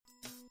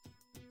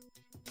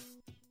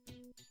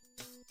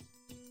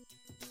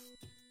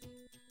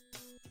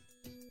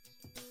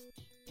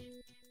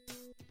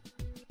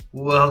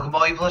Welcome,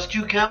 all you Plus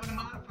 2 comedy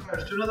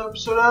modifiers, to another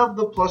episode of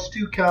the Plus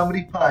 2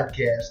 Comedy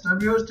Podcast.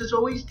 I'm your host, as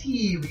always,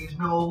 TV's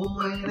Noel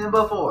Houlihan, and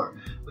before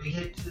we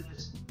get to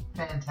this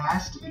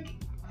fantastic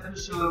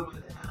episode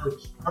with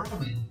Alex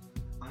Perlman,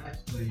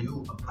 let's tell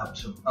you about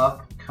some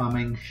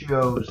upcoming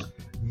shows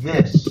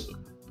this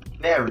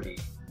very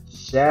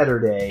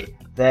Saturday.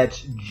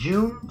 That's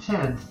June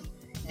 10th.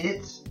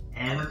 It's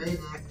Anime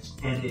Next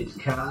and it's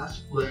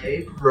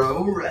Cosplay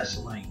Pro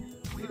Wrestling.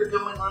 We are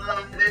going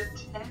live at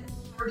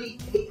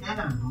 10:30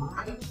 a.m.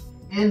 bright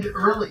and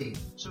early.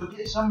 So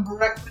get some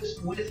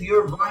breakfast with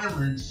your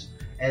violence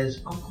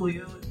as Uncle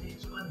Yo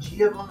takes on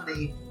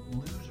Giovanni.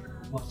 Loser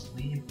must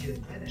leave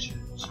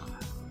conventions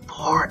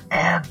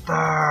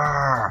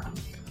forever.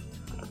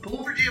 Pull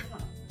over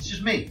Giovanni. It's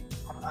just me.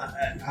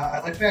 I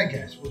like bad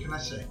guys. What can I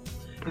say?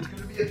 It's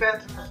going to be a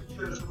fantastic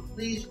show, so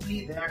please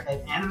be there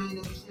at Anime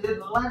Next in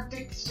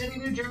Atlantic City,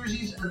 New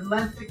Jersey's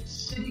Atlantic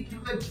City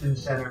Convention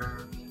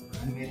Center.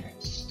 Anime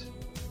Next.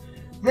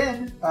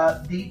 Then,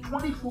 the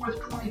 24th,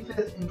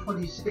 25th, and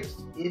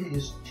 26th, it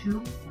is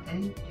 2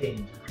 main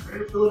games at the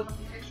Greater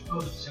Philadelphia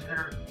Expo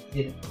Center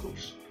in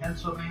Oaks,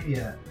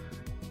 Pennsylvania.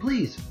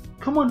 Please,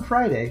 come on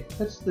Friday,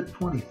 that's the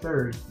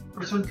 23rd,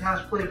 for some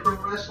Cosplay Pro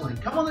Wrestling.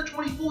 Come on the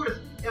 24th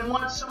and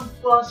watch some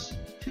Plus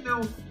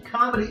 2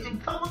 comedy,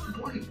 and come on the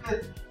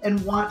 25th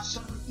and watch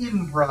some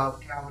improv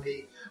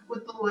comedy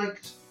with the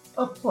likes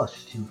of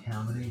Plus 2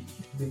 Comedy.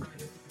 Make sure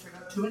to check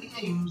out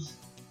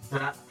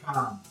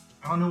 2manygames.com.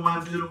 I don't know why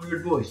I'm doing a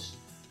weird voice.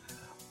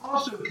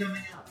 Also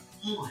coming out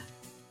on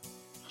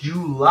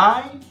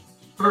July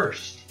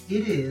 1st,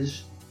 it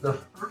is the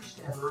first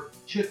ever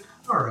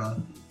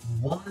Chikara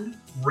One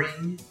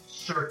Ring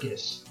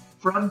Circus.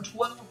 From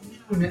 12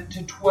 noon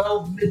to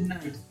 12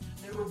 midnight,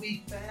 there will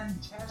be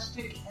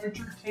fantastic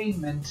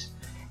entertainment,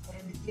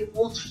 and it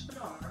will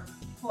star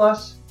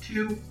Plus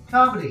 2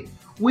 Comedy.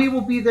 We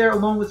will be there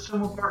along with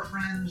some of our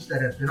friends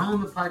that have been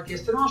on the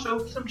podcast and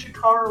also some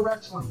Chikara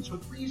Wrestling. So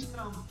please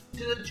come to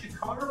the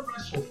Chikara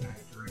Wrestle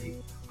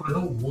Factory for the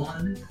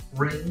One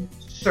Ring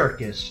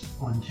Circus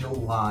on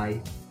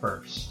July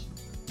 1st.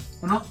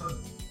 And also,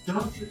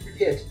 don't you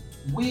forget,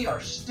 we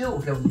are still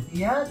going to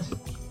be at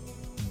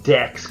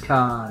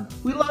DexCon.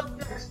 We love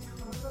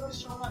DexCon. Love you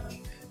so much.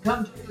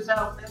 Come check us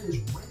out. That is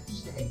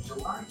Wednesday,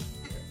 July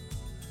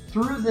 5th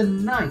through the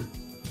 9th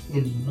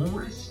in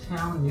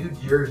Morristown, New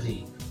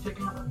Jersey. Check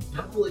out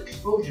Double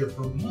Exposure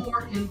for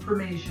more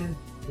information.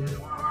 It is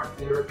one of our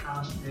favorite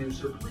costumes,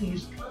 so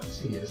please come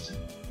see us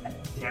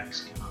at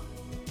DexCon.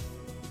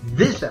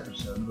 This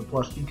episode of the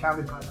Plus 2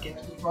 Comedy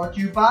Podcast is brought to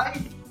you by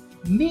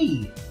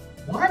me.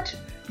 What?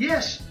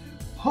 Yes.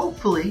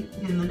 Hopefully,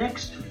 in the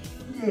next few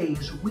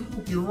days, we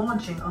will be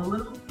launching a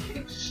little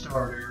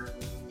Kickstarter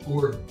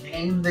for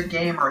Game the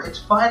Gamer. It's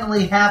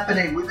finally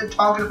happening. We've been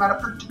talking about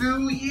it for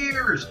 2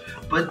 years,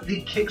 but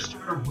the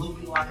Kickstarter will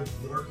be live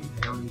very,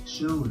 very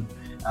soon.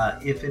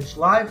 If it's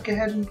live, go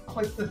ahead and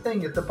click the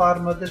thing at the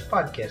bottom of this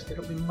podcast.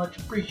 It'll be much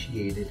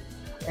appreciated.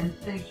 And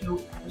thank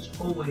you, as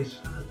always,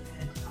 for the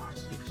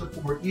fantastic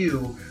support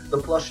you, the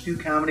Plus 2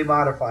 Comedy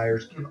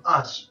modifiers, give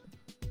us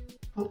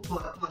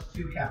Plus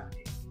 2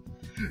 Comedy.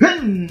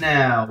 And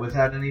now,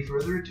 without any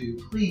further ado,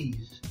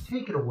 please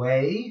take it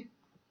away,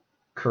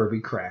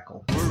 Kirby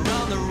Crackle. We're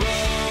on the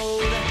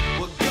road,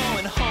 we're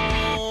going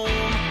home,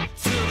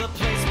 to the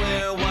place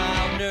where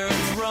wild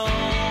nerds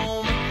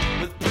roam,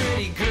 with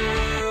pretty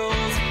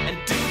girls and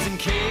dudes in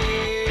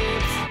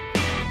capes,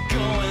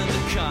 going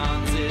to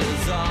cons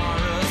is our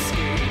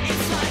escape.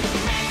 It's like a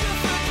mecca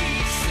for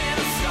geeks in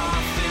a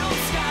star-filled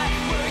sky,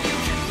 where you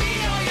can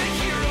meet all your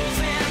heroes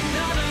and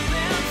none of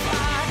them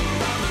fly.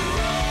 We're on the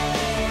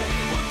road,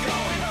 we're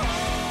going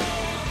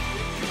home.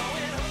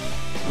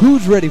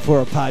 Who's ready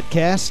for a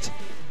podcast?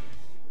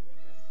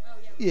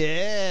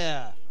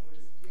 Yeah.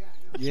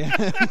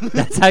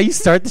 That's how you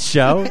start the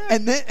show?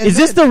 And Is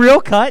this the real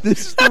cut?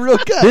 This is the real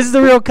cut. This is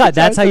the real cut.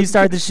 That's how you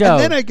start the show.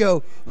 And then I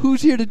go,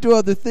 who's here to do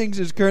other things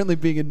is currently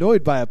being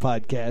annoyed by a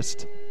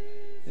podcast?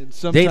 And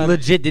They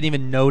legit didn't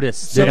even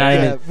notice. They're not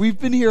even, we've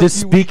been here the a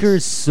few speaker is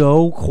weeks.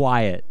 so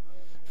quiet.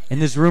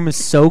 And this room is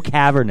so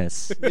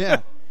cavernous.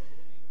 Yeah.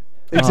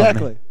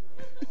 Exactly.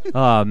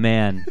 Oh,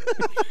 man.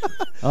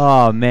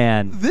 Oh,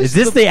 man. This Is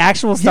this is the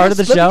actual start of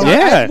the show? I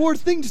have more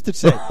things to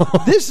say.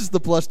 This is the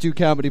Plus 2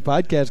 Comedy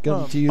Podcast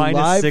coming to you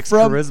live -6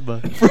 from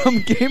charisma.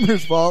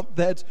 Gamers Vault.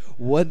 That's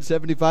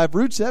 175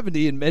 Route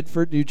 70 in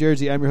Medford, New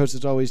Jersey. I'm your host,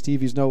 as always,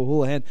 TV's Noah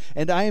Houlihan,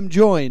 and I am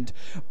joined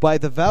by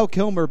the Val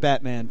Kilmer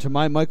Batman to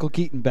my Michael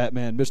Keaton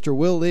Batman, Mr.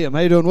 Will Liam. How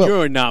you doing, Will?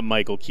 You're not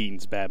Michael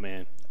Keaton's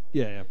Batman.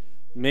 Yeah.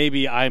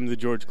 Maybe I'm the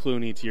George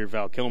Clooney to your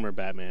Val Kilmer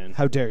Batman.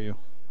 How dare you?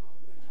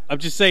 I'm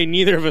just saying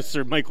neither of us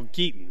are Michael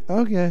Keaton.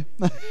 Okay.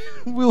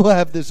 We'll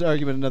have this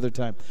argument another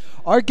time.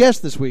 Our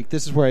guest this week,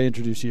 this is where I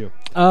introduce you.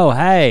 Oh,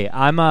 hey.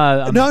 I'm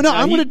I'm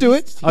going to do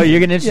it. Oh, you're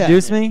going to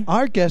introduce me?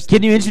 Our guest.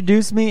 Can you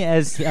introduce me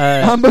as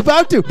I'm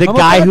about to. the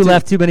guy who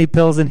left too many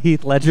pills in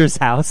Heath Ledger's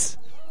house?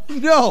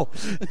 No,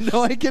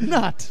 I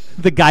cannot.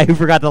 The guy who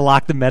forgot to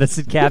lock the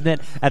medicine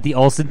cabinet at the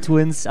Olsen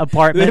twins'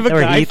 apartment, They have a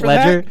or guy Heath for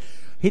Ledger. that?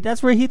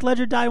 That's where Heath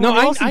Ledger died. No, When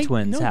the Olsen I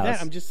twins' know house.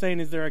 that. I'm just saying,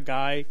 is there a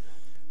guy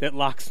that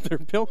locks their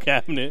pill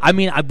cabinet? I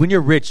mean, when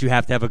you're rich, you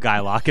have to have a guy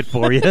lock it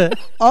for you.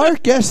 Our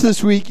guest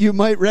this week you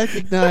might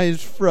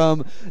recognize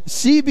from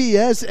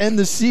CBS and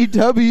the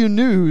CW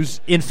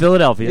News In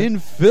Philadelphia. in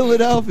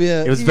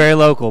Philadelphia. It was very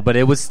local, but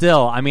it was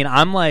still. I mean,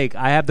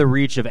 I have the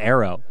reach of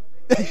Arrow.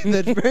 That's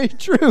very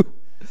true.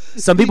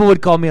 Some people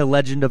would call me a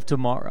legend of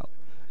tomorrow.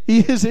 He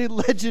is a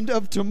legend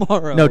of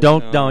tomorrow. No,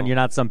 don't. You're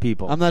not some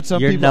people. I'm not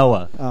some You're people.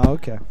 Noah. Oh,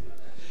 okay.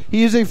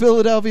 He is a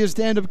Philadelphia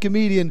stand-up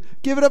comedian.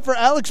 Give it up for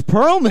Alex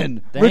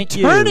Perlman, Thank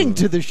returning you.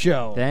 to the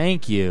show.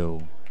 Thank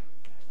you.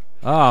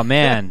 Oh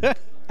man,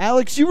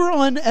 Alex, you were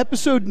on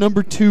episode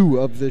number 2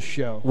 of this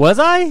show. was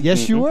I?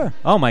 Yes, you were.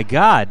 Oh my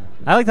God,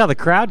 I liked how the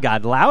crowd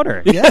got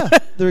louder. Yeah,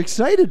 they're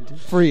excited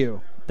for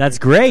you. That's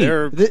great.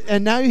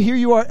 And now here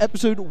you are,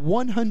 episode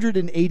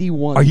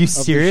 181. Are you of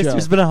the serious? show.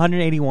 There's been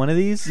 181 of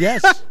these.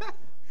 Yes.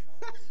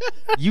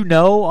 You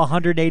know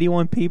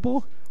 181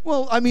 people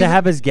Well, I mean, to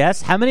have as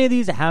guests. How many of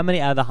these? How many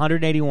out of the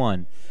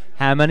 181?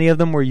 How many of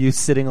them were you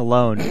sitting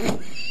alone?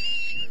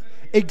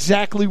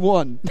 exactly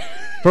one.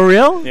 For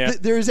real? Yeah.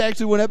 There is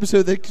actually one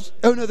episode that.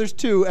 Oh no, there's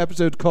 2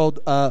 episodes called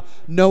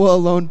Noah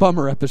Alone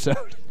Bummer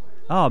episode.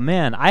 Oh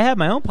man, I had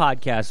my own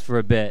podcast for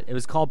a bit. It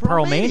was called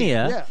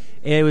Pearlmania, Pearlmania.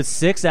 yeah. It was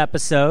 6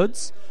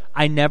 episodes.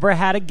 I never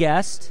had a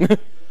guest.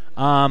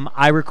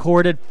 I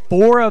recorded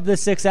 4 of the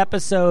 6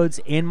 episodes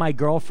in my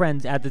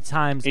girlfriend's at the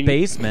time's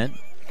basement,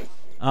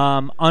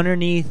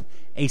 underneath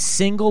a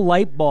single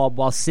light bulb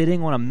while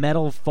sitting on a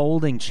metal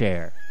folding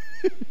chair.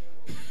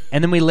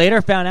 And then we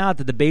later found out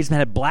that the basement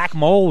had black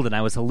mold, and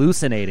I was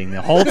hallucinating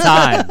the whole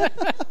time.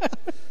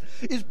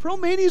 Is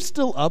Pearlmania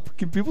still up?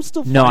 Can people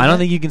still find No, I don't that?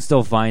 think you can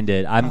still find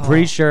it. I'm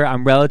pretty sure,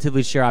 I'm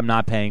relatively sure I'm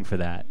not paying for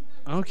that.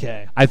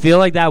 Okay. I feel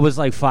like that was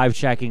like 5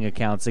 checking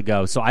accounts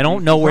ago, so I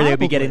don't know where they'd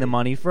be getting Probably. the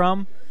money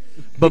from.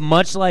 But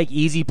much like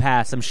Easy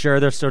Pass, I'm sure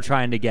they're still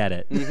trying to get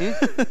it.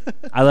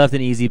 I left an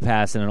Easy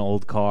Pass in an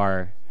old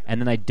car, and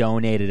then I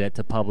donated it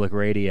to public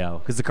radio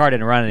because the car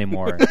didn't run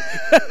anymore.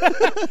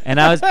 And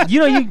I was,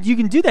 you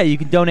can do that. You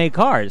can donate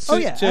cars. Oh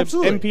yeah, To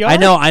absolutely. NPR?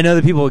 I know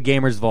the people at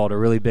Gamers Vault are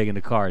really big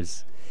into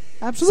cars.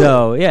 Absolutely.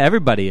 So yeah,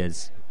 everybody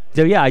is.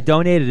 So yeah, I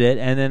donated it,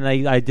 and then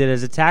I did it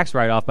as a tax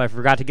write-off, but I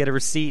forgot to get a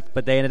receipt.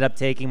 But they ended up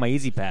taking my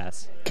Easy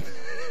Pass.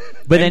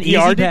 But then Easy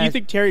NPR, did Pass, you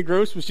think Terry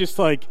Gross was just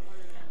like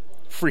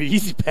free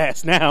Easy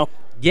Pass now?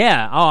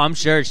 yeah. Oh, I'm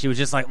sure she was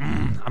just like,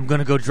 I'm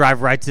gonna go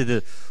drive right to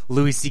the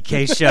Louis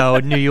C.K. show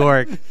in New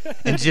York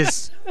and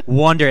just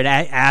wonder and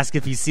ask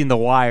if he's seen The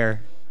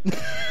Wire.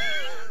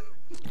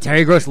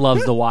 Terry Gross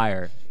loves The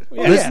Wire.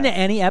 Yeah. Listen to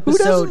any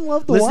episode. doesn't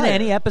love The listen Wire? to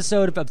any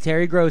episode of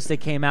Terry Gross that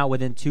came out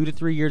within 2 to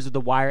 3 years of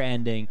The Wire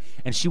ending,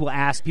 and she will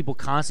ask people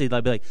constantly.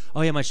 They'll be like, "Oh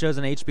yeah, my show's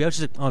on HBO."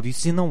 She's like, "Oh, have you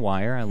seen The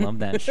Wire? I love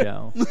that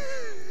show."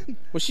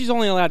 Well, she's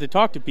only allowed to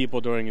talk to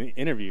people during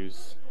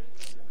interviews.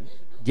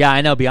 Yeah, I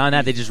know. Beyond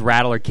that, they just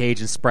rattle her cage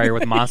and spray her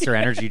with Monster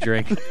Energy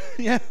drink.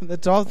 yeah,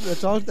 that's all.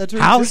 That's all. That's her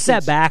How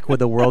existence. set back would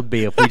the world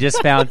be if we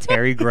just found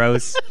Terry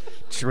Gross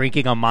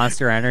drinking a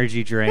Monster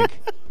Energy drink?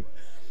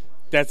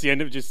 That's the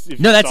end of just. If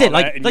No, you that's saw it.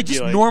 that and Like you'd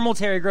just be normal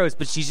Terry Gross,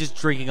 but she's just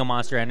drinking a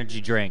Monster Energy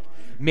drink.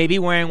 Maybe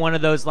wearing one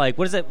of those what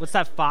is it? What's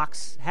that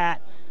Fox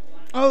hat?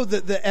 Oh,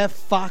 the F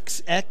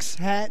Fox X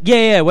hat.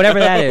 Yeah, whatever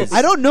that is.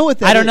 I don't know what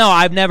that I don't is. know.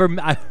 I've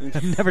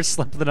never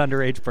slept with an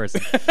underage person.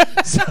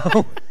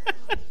 So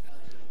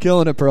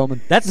Killing it,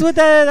 Perlman. that's what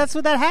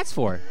that hat's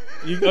for.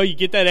 You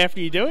get that after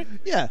you do it?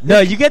 Yeah.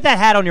 No, you get that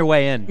hat on your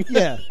way in.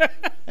 Yeah.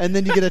 And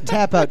then you get a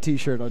tap out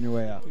T-shirt on your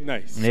way out.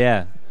 Nice.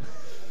 Yeah.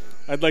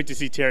 I'd like to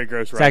see Terry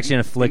Gross. It's actually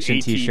an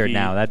Affliction T-shirt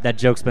now. That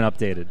joke's been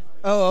updated.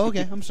 Oh,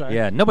 okay. I'm sorry.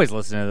 Yeah, nobody's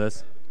listening to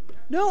this.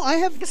 No, I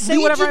have say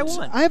whatever I legions-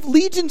 want. I have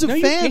legions of No,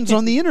 you fans can't.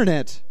 on the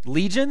internet.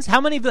 Legions?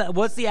 How many?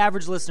 What's the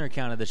average listener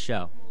count of the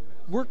show?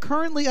 We're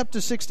currently up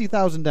to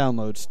 60,000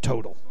 downloads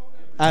total.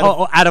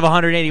 Out of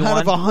 181. Out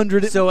of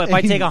 100. So if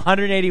I take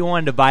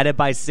 181 divided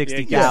by Yeah,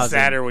 60,000, it gets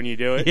sadder when you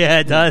do it. yeah,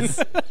 it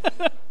does.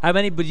 How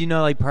many? But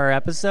like per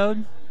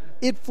episode?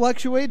 It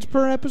fluctuates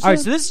per episode. All right,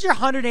 so this is your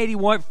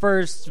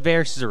 181st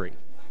anniversary,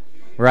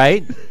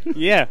 right?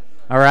 Yeah.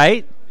 All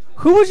right.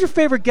 Who was your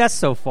favorite guest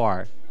so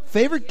far?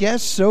 Favorite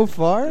guest so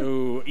far?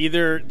 Ooh,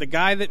 either the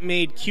guy that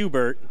made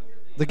Qbert.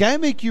 The guy who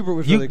made Qbert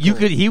was You really cool. you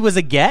could. He was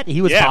a get.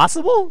 He was Yeah.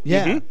 possible.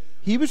 Yeah. Mhm.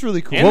 He was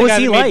really cool. And What the was guy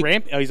he that like?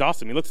 made Oh, he's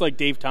awesome. He looks like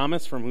Dave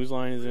Thomas from Whose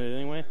Line Is It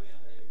Anyway?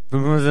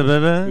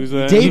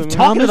 Dave Dave talking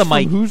Thomas to the from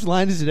mic. Whose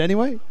Line Is It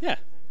Anyway? Yeah.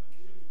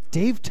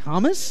 Dave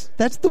Thomas?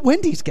 That's the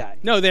Wendy's guy.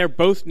 No, they're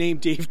both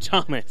named Dave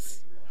Thomas.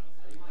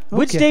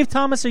 Which Okay. Dave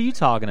Thomas are you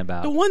talking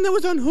about? The one that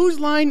was on Whose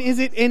Line Is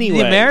It Anyway?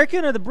 The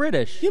American or the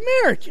British? The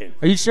American.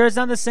 Are you sure it's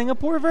not the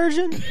Singapore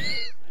version?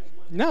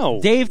 No.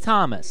 Dave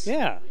Thomas.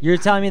 Yeah. You're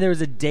telling me there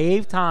was a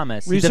Dave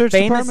Thomas. He's Research the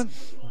famous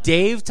department?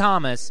 Dave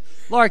Thomas.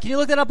 Laura, can you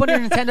look that up on your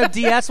Nintendo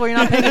DS while you're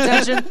not paying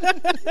attention?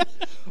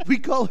 We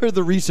call her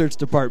the research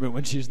department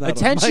when she's not on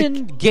Attention,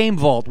 mic. Game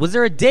Vault. Was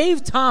there a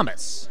Dave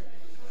Thomas?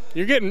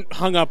 You're getting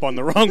hung up on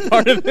the wrong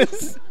part of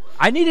this.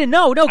 I need to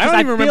know. No, I because don't I,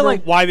 even feel remember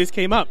like. why this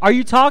came up. Are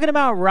you talking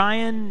about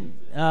Ryan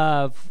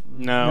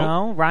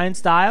No. Ryan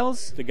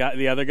Stiles.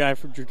 The other guy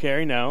from Drew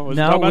Carey. No. No.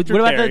 Talking about What Drew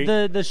about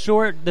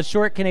Carey. the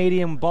short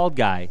Canadian bald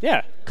guy?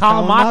 Yeah.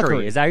 Colin Mockery.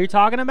 Mockery. Is that what you're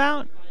talking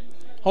about?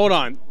 Hold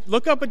on.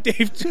 Look up a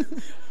Dave.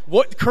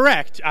 What?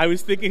 Correct. I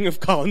was thinking of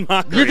Colin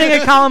Mockery. You're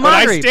thinking of Colin But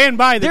Mockery. I stand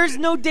by that. There's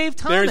no Dave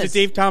Thomas. There's a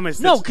Dave Thomas.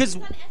 No, that's-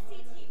 because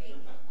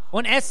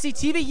on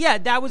SCTV, yeah,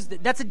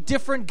 that's a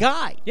different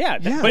guy. Yeah.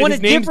 Yeah. But On his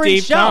a name's different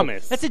Dave show.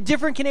 Thomas. That's a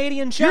different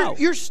Canadian show.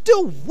 You're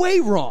still way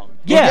wrong.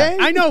 Yeah. okay?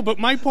 I know, but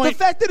my The point.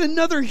 fact that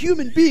another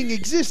human being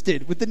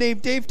existed with the name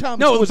Dave Thomas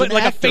No, was but an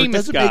like a actor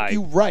famous doesn't guy. make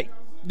you right.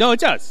 No, it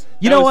does.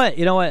 You That know was- what?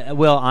 You know what?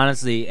 Will,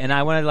 honestly, and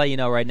I want to let you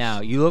know right now.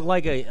 You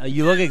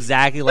look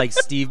exactly like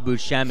Steve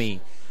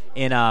Buscemi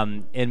in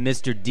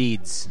Mr.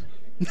 Deeds.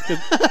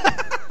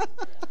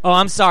 Oh,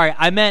 I'm sorry.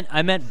 I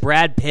meant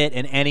Brad Pitt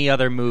in any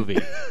other movie.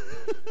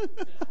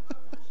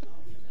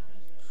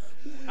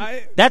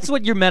 That's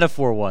what your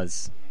metaphor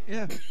was.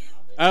 Yeah.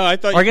 Oh, I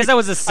thought. Or I guess that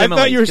was a I simile,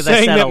 thought you were 'cause I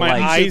saying said that it my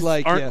like- eyes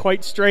Like, aren't yeah.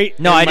 quite straight.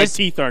 No, and I my just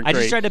teeth aren't I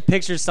just great. tried to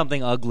picture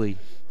something ugly.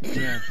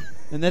 Yeah.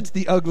 And that's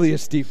the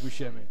ugliest Steve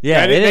Buscemi.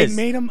 Yeah, they, it they is.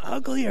 made him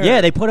uglier.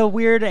 Yeah, they put a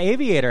weird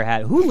aviator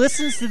hat. Who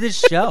listens to this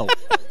show?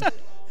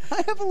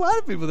 I have a lot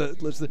of people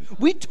that listen.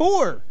 We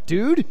tour,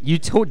 dude. You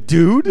told,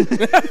 dude?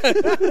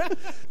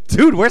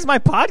 Dude, where's my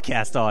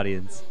podcast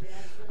audience?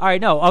 All right,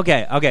 no,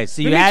 okay.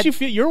 So It you makes had. you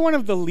feel you're one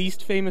of the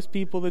least famous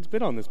people that's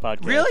been on this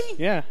podcast. Really?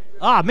 Yeah.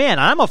 Oh man,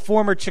 I'm a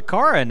former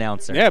Chikara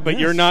announcer. Yeah, but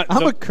you're not.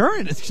 I'm the, a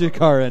current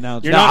Chikara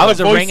announcer. You're No, not I the was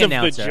a voice ring of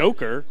announcer. the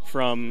Joker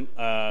from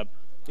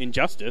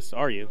Injustice,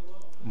 are you?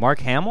 Mark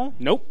Hamill?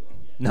 Nope.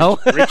 No,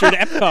 Richard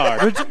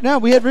Epcar. No,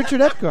 we had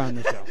Richard Epcar on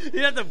the show.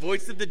 You're not the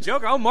voice of the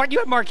Joker. Oh, Mark, you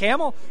have Mark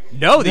Hamill?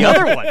 No, the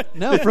other one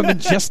No, from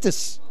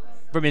Injustice.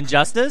 from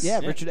Injustice. Yeah,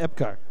 Richard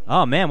Epcar.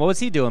 Oh man, what was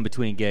he doing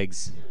between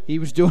gigs? He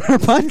was doing our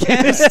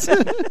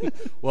podcast.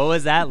 What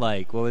was that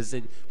like? What was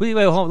it? Wait,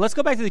 hold on. Let's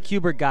go back to the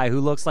Kubert guy who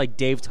looks like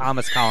Dave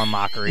Thomas, Colin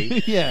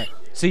Mockery. Yeah.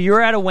 So you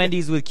were at a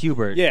Wendy's with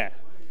Kubert. Yeah.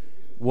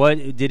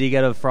 What did he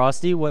get a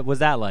Frosty? What was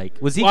that like?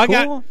 Was he Well, I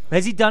cool? got-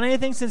 Has he done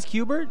anything since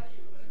Kubert?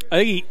 I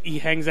think he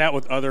hangs out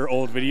with other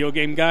old video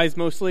game guys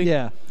mostly.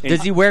 Yeah. And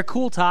Does he wear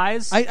cool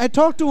ties? I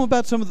talked to him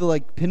about some of the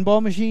like pinball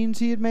machines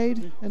he had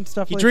made and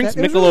stuff He like drinks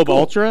that. It was Michelob really cool.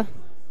 Ultra.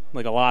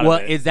 Like a lot Well,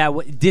 of it. is that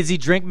what? Did he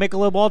drink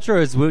Michelob Ultra,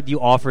 or is what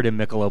you offered him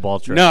Michelob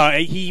Ultra? No,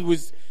 he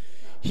was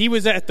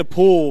at the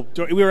pool.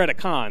 We were at a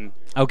con.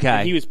 Okay.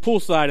 And he was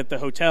poolside at the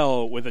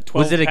hotel with a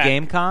 12 Was it a pack.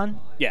 game con?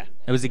 Yeah.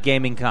 It was a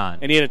gaming con.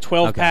 And he had a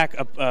 12 Okay. pack,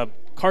 a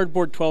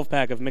cardboard 12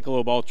 pack of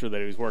Michelob Ultra that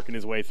he was working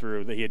his way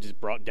through that he had just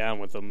brought down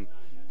with him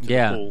to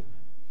Yeah. the pool.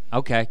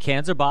 Okay,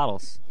 cans or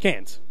bottles?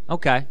 Cans.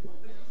 Okay.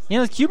 You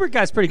know, the Kubert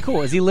guy's pretty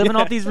cool. Is he living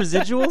off these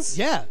residuals?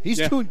 Yeah, he's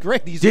Yeah. doing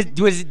great. He's Did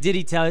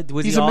he tell?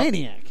 Was He's he a all-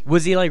 maniac.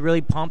 Was he like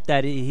really pumped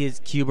that his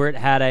Kubert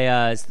had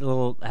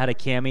a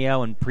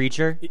cameo in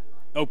Preacher?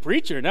 Oh,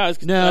 Preacher? No, I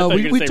thought no. you were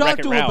We gonna say talked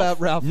Wreck-It to him Ralph. about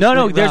Ralph. No,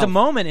 Wreck-It there's a Ralph.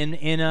 moment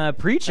in I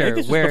Preacher think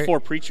this was where before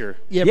Preacher.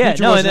 Yeah, yeah,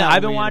 Preacher no, wasn't and then out I've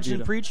when been we watching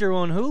interviewed him. Preacher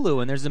on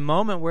Hulu, and there's a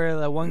moment where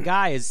the one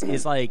guy is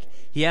like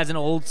he has an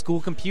old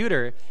school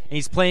computer and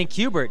he's playing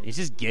Kubert. He's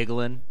just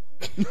giggling,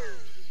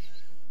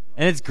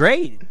 and it's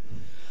great.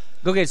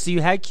 Okay, so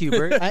you had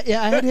Kubert. I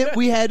had him.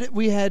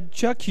 We had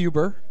Chuck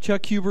Huber.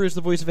 Chuck Huber is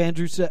the voice of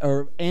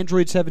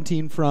Android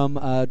 17 from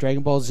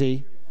Dragon Ball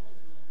Z.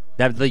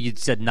 That you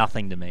said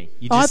nothing to me.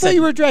 You just Oh, I thought said,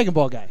 you were a Dragon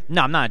Ball guy.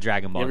 No, I'm not a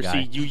Dragon Ball You ever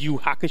guy. see Yu Yu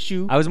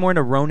Hakusho? I was more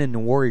into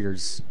Ronin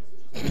Warriors.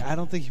 I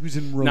don't think he was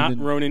in Ronin.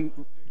 Not Ronin.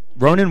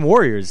 Ronin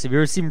Warriors. Have you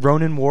ever seen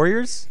Ronin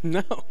Warriors?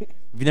 No.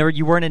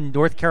 You weren't in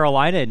North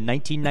Carolina in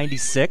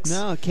 1996?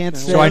 No, can't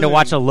say. Trying to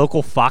watch a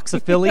local Fox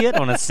affiliate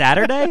on a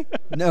Saturday?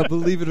 No,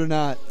 believe it or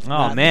not. Oh,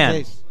 not the man.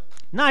 case.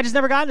 No, I just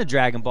never got into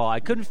Dragon Ball. I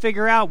couldn't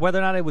figure out whether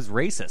or not it was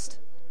racist.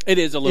 It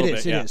is a little It bit,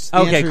 is. yeah. It is. The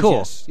Okay, answer is cool.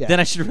 yes. Yeah. Then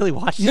I should really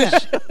watch Yeah,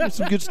 this. there's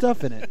some good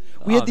stuff in it.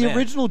 We Oh, had the man.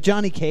 original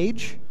Johnny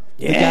Cage,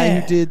 the guy Yeah.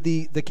 who did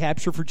the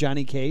capture for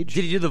Johnny Cage.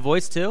 Did he do the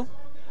voice too?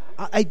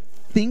 I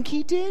think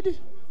he did.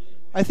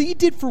 I think he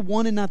did for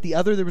one and not the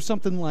other. There was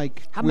something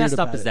like How weird messed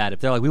up about is it. that? If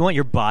they're like, we want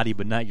your body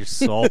but not your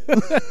soul.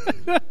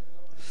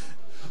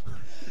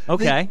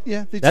 Okay.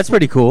 They That's just-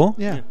 pretty cool.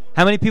 Yeah.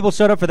 How many people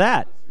showed up for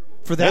that?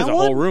 For that There's a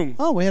one? whole room.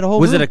 Oh, we had a whole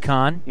Was room. it a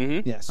con?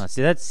 Mm-hmm. Yes. Oh,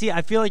 see,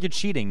 I feel like you're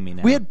cheating me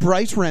now. We had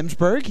Bryce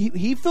Remsburg.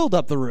 He filled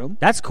up the room.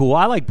 That's cool.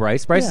 I like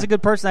Bryce. Bryce Yeah. is a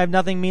good person. I have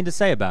nothing mean to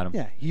say about him.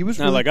 Yeah, he was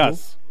Not really like cool.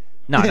 us.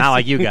 No, not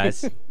like you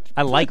guys.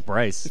 I like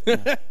Bryce.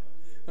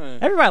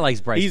 Everybody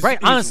likes Bryce. He's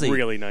Honestly,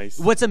 really nice.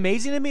 What's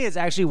amazing to me is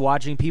actually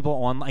watching people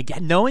on,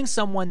 like, knowing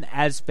someone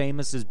as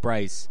famous as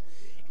Bryce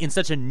in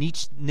such a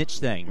niche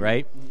thing,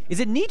 right? Is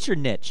it niche or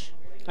niche?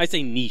 I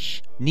say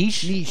niche.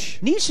 Niche? Niche.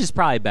 Niche is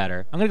probably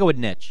better. I'm gonna go with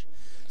niche.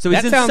 So That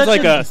he's in sounds such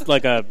like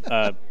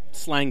a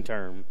slang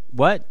term,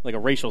 what? like a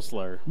racial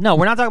slur. No,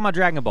 we're not talking about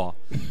Dragon Ball.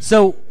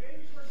 So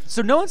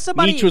knowing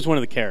somebody Nietzsche was one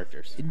of the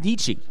characters.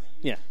 Nietzsche.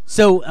 Yeah.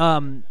 So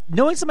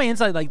knowing somebody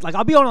inside, like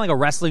I'll be on like a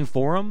wrestling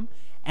forum,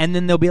 and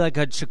then there'll be like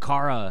a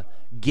Chikara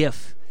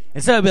gif,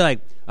 and so I'll be like,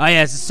 oh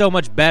yeah, this is so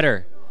much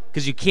better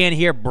because you can't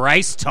hear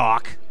Bryce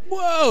talk.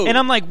 Whoa. And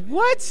I'm like,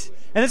 what?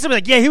 And then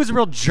somebody's like, yeah, he was a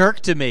real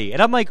jerk to me.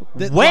 And I'm like,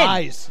 That when?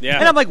 lies. Yeah,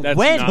 And I'm like, that's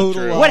when? not Total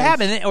true. lies. What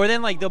happened? Or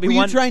then like there'll be Were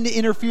one. you trying to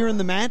interfere in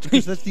the match?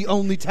 Because that's the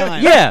only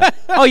time. Yeah.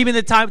 Oh, you mean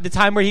the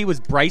time where he was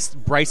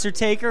Brycer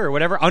taker or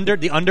whatever the under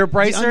The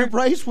Brycer?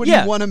 underprice when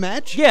Yeah. you won a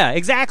match? Yeah,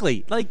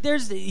 exactly. Like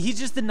he's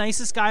just the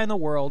nicest guy in the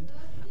world.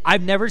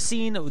 I've never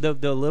seen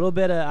the little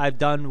bit I've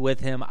done with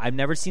him. I've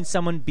never seen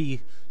someone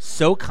be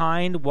so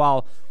kind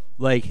while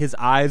like his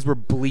eyes were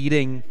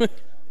bleeding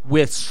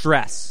with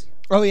stress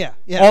Oh, yeah.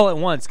 Yeah. all at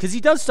once because he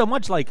does so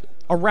much like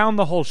around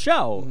the whole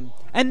show,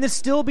 and to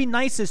still be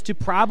nicest to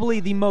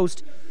probably the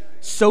most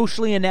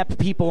socially inept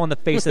people on the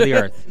face of the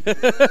earth,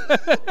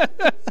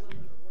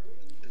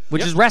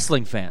 which is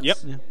wrestling fans. Yep.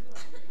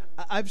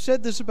 I've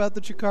said this about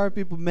the Chikara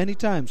people many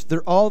times.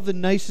 They're all the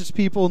nicest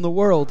people in the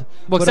world.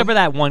 Well, but except for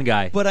that one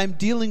guy. But I'm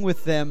dealing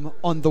with them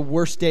on the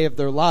worst day of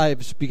their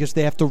lives because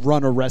they have to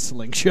run a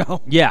wrestling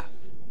show. Yeah.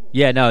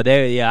 Yeah, no,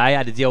 I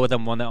had to deal with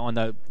them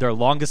on their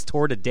longest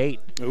tour to date.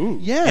 Ooh.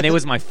 Yeah. And it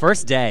was my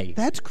first day.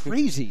 That's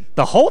crazy.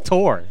 The whole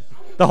tour.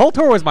 The whole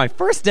tour was my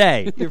first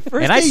day. Your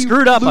first and I day you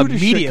screwed up flew to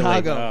immediately.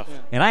 Chicago.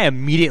 And I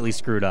immediately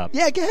screwed up.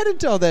 Yeah, go ahead and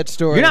tell that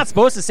story. You're not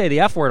supposed to say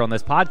the F word on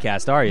this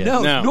podcast, are you?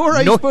 No, No. nor are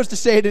you No. supposed to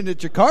say it in a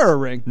Chikara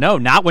ring. No,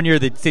 not when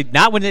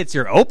it's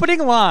your opening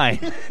line.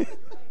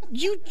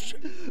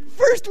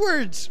 First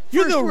words.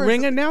 You're First the words.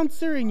 ring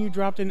announcer and you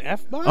dropped an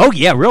F-bomb? Oh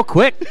yeah, real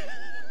quick.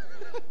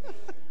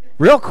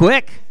 Real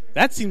quick.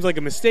 That seems like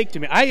a mistake to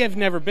me. I have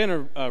never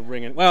been a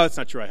ring. Well, that's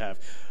not true. I have.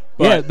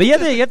 Yeah, but you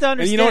have to understand.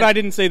 And you know what? I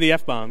didn't say the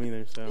F-bomb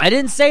either. So. I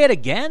didn't say it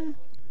again.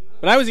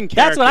 But I was in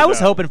character. That's what I was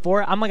though. hoping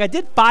for. I'm like, I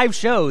did 5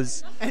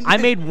 shows. And- I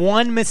made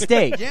one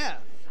mistake. Yeah.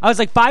 I was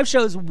like 5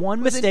 shows,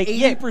 one With an mistake.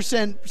 Yeah.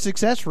 80%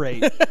 success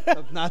rate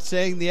of not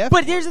saying the F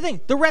But word. here's the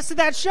thing: the rest of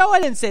that show, I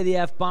didn't say the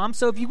F-bomb.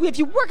 So if you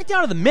work it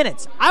down to the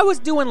minutes, I was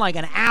doing like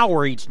an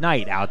hour each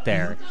night out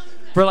there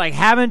for like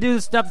having to do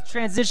the stuff,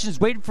 transitions,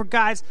 waiting for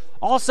guys.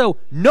 Also,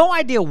 no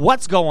idea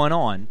what's going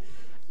on.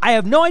 I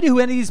have no idea who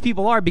any of these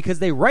people are because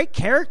they write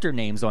character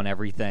names on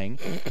everything.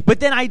 But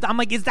then I'm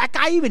like, is that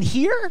guy even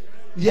here?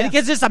 Yeah.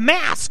 Because it's a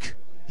mask.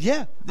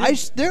 Yeah.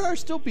 There are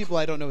still people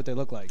I don't know what they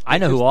look like. I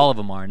know who all of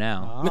them are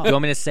now. Do you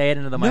want me to say it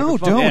into the No,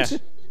 microphone? don't. Yeah.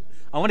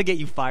 I want to get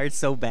you fired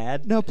so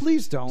bad. No,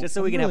 please don't. Just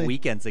so we can have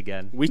weekends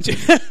again. We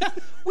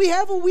We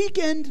have a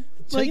weekend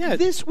like yeah,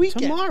 this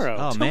weekend. tomorrow.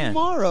 Oh, man.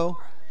 Tomorrow.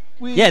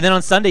 Yeah, then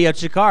on Sunday you have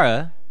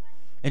Chikara,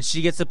 and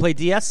she gets to play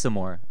DS some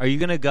more. Are you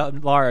gonna go,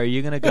 Laura? Are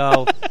you gonna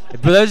go?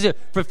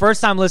 For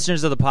first-time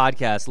listeners of the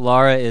podcast,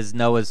 Laura is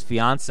Noah's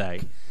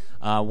fiance.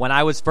 When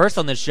I was first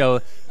on the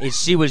show,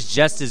 she was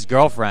just his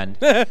girlfriend.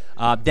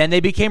 Then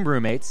they became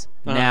roommates.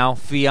 Now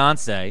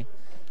fiance.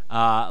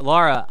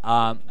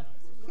 Laura,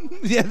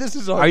 Yeah, this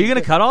is all. are you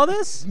gonna cut all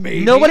this?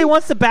 Maybe. Nobody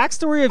wants the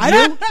backstory of I you.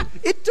 don't.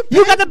 It depends.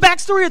 You got the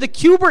backstory of the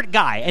Kubert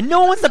guy, and no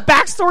one wants the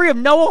backstory of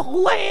Noah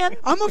Houlihan.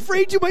 I'm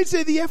afraid you might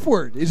say the F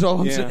word. Is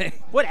all I'm Yeah. saying.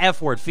 What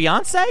F word?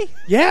 Fiance?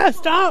 Yeah,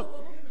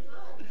 stop.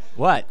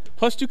 What?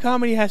 Plus 2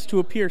 Comedy has to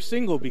appear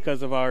single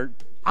because of our...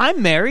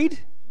 I'm married.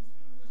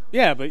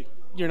 Yeah, but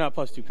you're not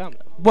Plus 2 Comedy.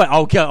 What?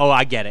 Okay. Oh,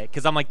 I get it.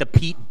 Because I'm like the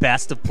Pete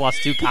Best of Plus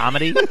 2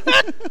 comedy.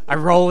 I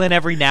roll in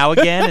every now and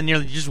again, and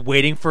you're just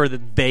waiting for the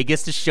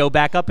Vegas to show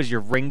back up as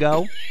your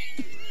Ringo.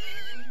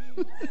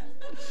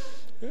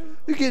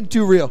 You're getting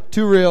too real.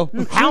 Too real.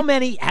 How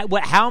many?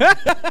 How?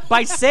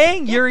 By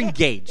saying you're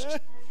engaged,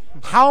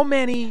 how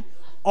many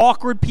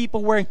awkward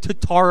people wearing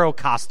Totaro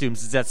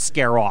costumes does that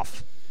scare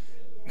off?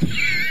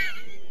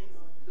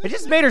 It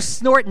just made her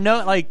snort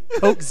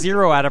Coke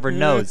Zero out of her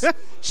nose.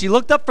 She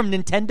looked up from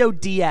Nintendo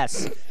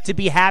DS to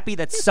be happy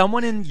that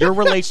someone in your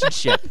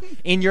relationship,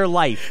 in your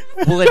life,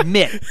 will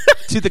admit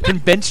to the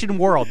convention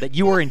world that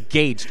you are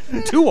engaged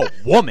to a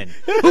woman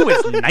who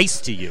is nice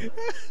to you.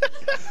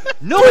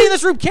 Nobody in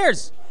this room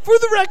cares. For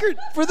the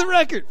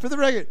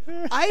record,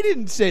 I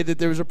didn't say that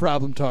there was a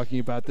problem talking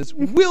about this.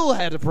 Will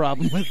had a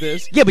problem with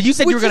this. Yeah, but you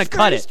said you were which going is to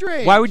cut very it.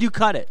 strange. Why would you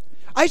cut it?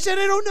 I said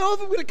I don't know if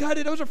I'm going to cut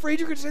it. I was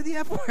afraid you were going to say the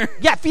F word.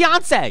 Yeah,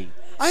 fiance.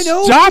 I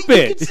know. Stop you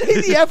it. can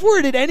say the F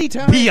word at any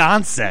time.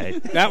 Beyonce.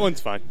 That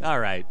one's fine. All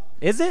right.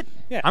 Is it?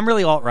 Yeah. I'm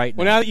really alt-right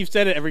Well, now that you've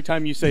said it, every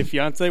time you say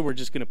fiance, we're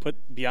just going to put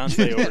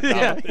Beyonce over top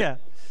yeah, of it. yeah.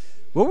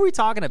 What were we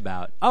talking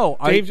about? Oh,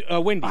 Dave's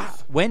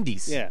Wendy's.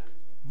 Wendy's. Yeah.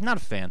 Not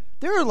a fan.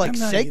 There are like I'm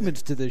not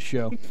segments to this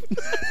show.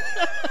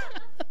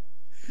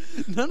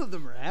 None of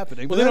them are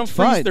happening. Well, but they don't that's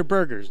freeze fine. their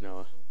burgers,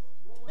 Noah.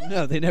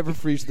 No, they never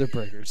freeze their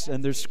burgers,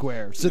 and they're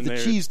square, so And the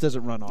they're- cheese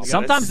doesn't run off. got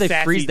Sometimes they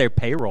sassy- freeze their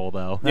payroll,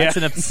 though. That's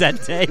Yeah. an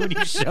upset day when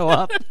you show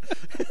up.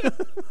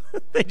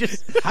 They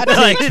just Hot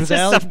like, takes it's with just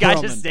Alex some guy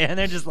Perlman. just standing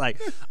there, just like,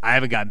 I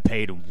haven't gotten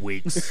paid in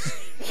weeks.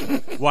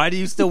 Why do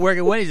you still work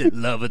at Wendy's?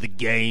 Love of the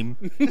game.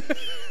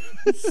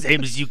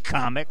 Same as you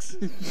comics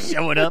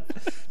showing up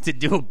to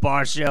do a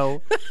bar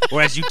show,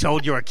 or as you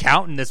told your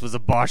accountant, this was a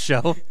bar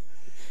show.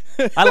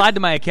 I lied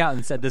to my accountant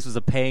and said this was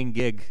a paying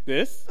gig.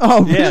 This?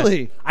 Oh, Yeah.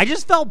 really? I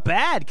just felt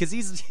bad because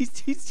he's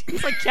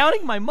like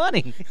counting my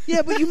money.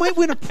 Yeah, but you might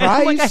win a And prize.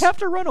 I'm like, I have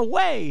to run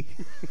away.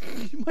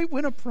 You might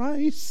win a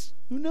prize.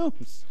 Who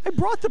knows? I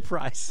brought the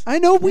prize. I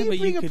know we but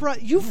bring you a could- prize.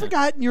 You've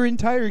forgotten your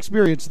entire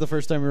experience the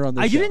first time you were on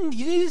the show. You didn't.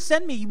 You need to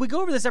send me. We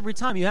go over this every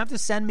time. You have to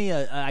send me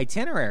a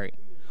itinerary.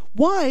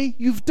 Why?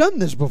 You've done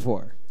this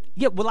before.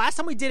 Yeah. Well, last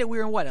time we did it, we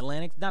were in what?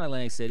 Not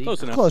Atlantic City.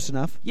 Close enough. Close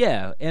enough.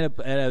 Yeah, and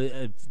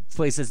a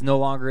place that's no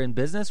longer in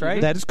business,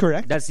 right? That is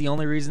correct. That's the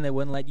only reason they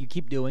wouldn't let you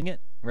keep doing it,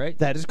 right?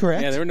 That is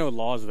correct. Yeah, there were no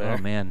laws there. Oh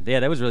man, yeah,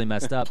 that was really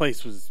messed up.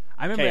 Place was.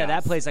 I remember at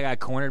chaos. that place I got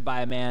cornered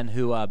by a man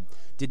who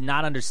did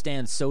not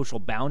understand social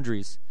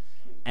boundaries,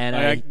 and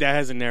That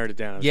hasn't narrowed it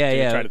down. I was yeah, gonna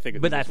yeah, try to think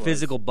of but who that this was.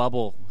 physical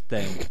bubble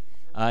thing,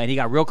 and he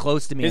got real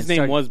close to me. His and name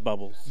started- was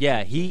Bubbles.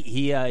 Yeah,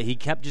 he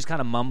kept just kind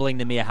of mumbling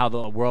to me how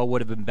the world would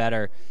have been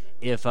better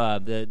if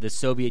the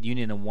Soviet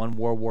Union had won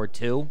World War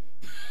II,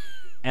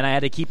 and I had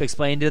to keep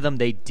explaining to them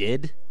they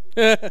did.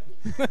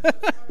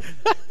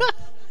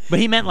 But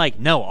he meant like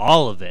no,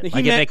 all of it.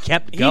 Like if it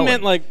kept going. He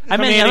meant like I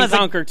meant Command I and was like-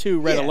 Conquer 2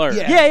 Red Yeah, Alert.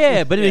 yeah.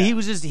 yeah. But Yeah. he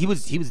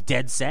was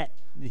dead set.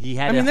 He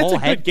had I mean, a that's whole a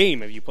head good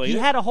game. Have you played He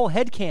it? had a whole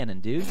head cannon,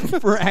 dude.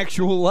 For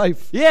actual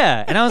life.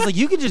 Yeah, and I was like,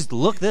 you can just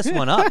look this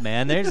one up,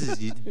 man.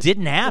 It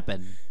didn't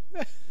happen.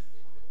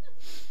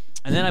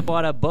 And then I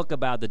bought a book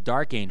about the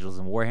Dark Angels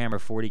in Warhammer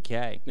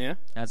 40K. Yeah?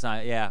 That's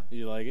not. Yeah. Did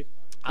you like it?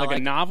 I Like a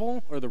like-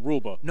 novel or the rule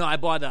book? No, I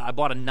bought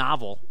a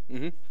novel,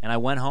 and I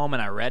went home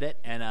and I read it.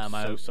 And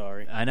So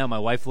sorry. I know my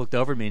wife looked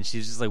over at me and she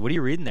was just like, "What are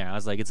you reading there?" I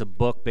was like, "It's a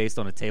book based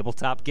on a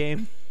tabletop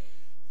game."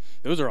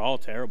 Those are all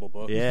terrible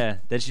books. Yeah.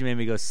 Then she made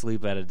me go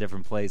sleep at a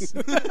different place.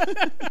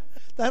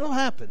 That'll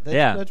happen.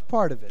 Yeah. That's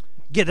part of it.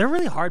 Yeah, they're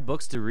really hard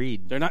books to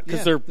read. They're not because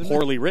Yeah, they're they're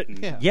poorly written.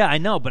 Yeah. Yeah, I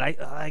know, but I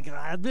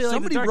really like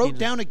Somebody the Dark wrote Angels.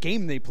 down a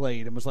game they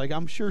played and was like,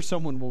 I'm sure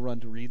someone will run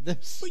to read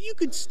this. But you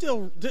could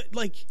still,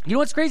 like, You know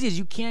what's crazy is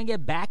you can't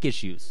get back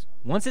issues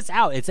once it's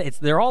out. It's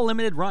they're all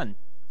limited run.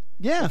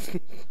 Yeah.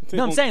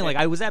 No, I'm saying like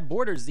I was at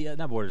Borders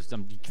not Borders.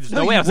 There's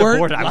no No, way I you was at weren't.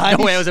 Borders. Lies.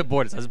 No way I was at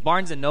Borders. I was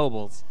Barnes and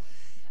Nobles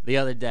the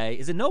other day.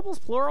 Is it Nobles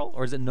plural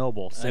or is it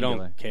Noble I singular?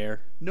 don't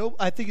care. No,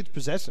 I think it's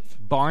possessive.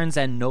 Barnes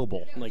and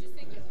Noble. Like,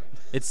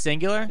 It's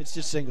singular. It's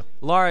just single.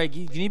 Laura,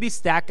 can you be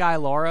stat guy,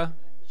 Laura?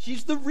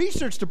 She's the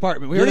research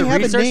department. We You're the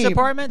already have a research name.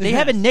 department. They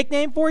have a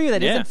nickname for you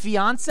that Yeah. not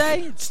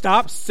fiance.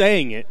 stop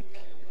saying it.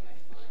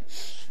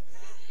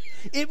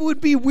 It would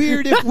be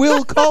weird if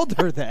Will called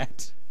her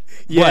that.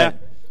 Yeah.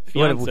 What?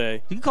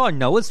 Fiance. You can call her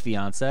Noah's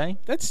fiance.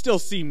 That still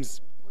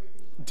seems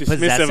dismissive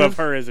Possessive? of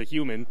her as a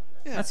human.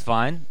 That's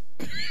fine.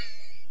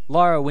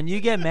 Laura, when you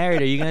get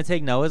married, are you going to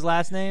take Noah's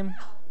last name?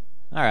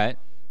 All right.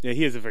 Yeah,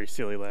 he has a very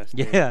silly last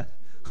name. Yeah.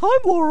 I'm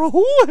Laura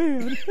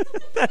Houlihan.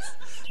 that's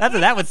what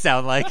that would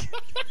sound like.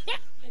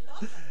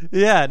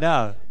 Yeah,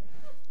 no.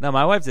 No,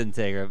 my wife didn't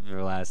take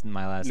my last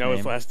No, name.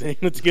 his last name.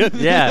 That's good.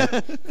 Yeah.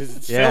 'Cause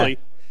it's Yeah. silly.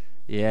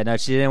 Yeah, no,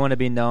 she didn't want to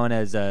be known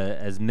as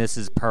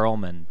Mrs.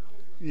 Perlman.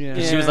 Yeah.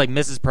 She was like,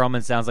 Mrs.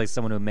 Perlman sounds like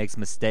someone who makes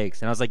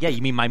mistakes. And I was like, yeah,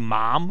 you mean my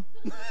mom?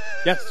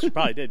 Yes, she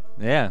probably did.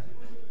 Yeah.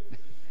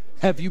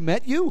 Have you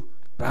met you?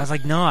 But I was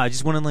like, no, I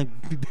just want to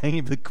like be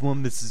banging the come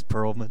on, Mrs.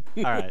 Perlman.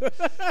 All right.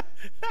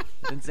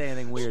 Didn't say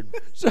anything weird.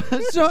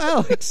 So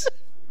Alex,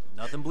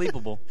 Nothing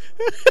bleepable.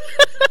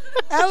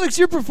 Alex,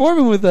 you're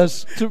performing with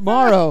us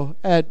tomorrow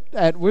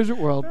at Wizard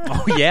World.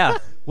 Oh, yeah.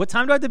 What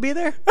time do I have to be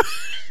there?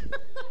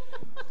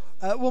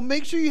 Well,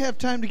 make sure you have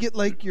time to get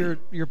like your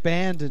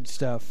band and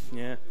stuff.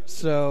 Yeah.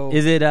 So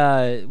Is it,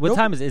 what Nope,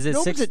 time is it? Is it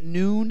opens 6? at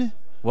noon.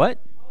 What?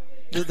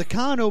 The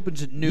con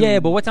opens at noon. Yeah,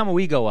 but what time will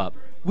we go up?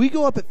 We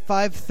go up at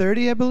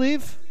 5:30, I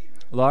believe.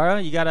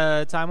 Laura, you got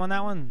a time on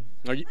that one?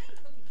 Are you?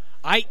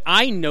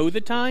 I know the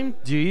time.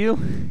 Do you?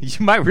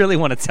 You might really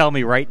want to tell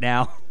me right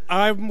now.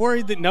 I'm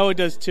worried that Noah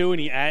does too,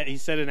 and he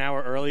said an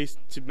hour early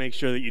to make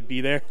sure that you'd be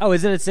there. Oh,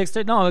 is it at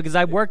 6:30? No, because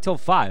I work till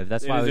 5.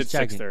 That's It why I is was at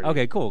checking. 6:30.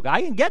 Okay, cool.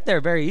 I can get there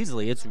very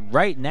easily. It's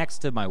right next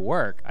to my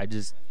work. I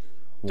just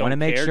want to Don't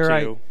make care sure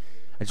to.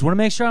 I just want to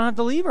make sure I don't have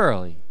to leave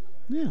early.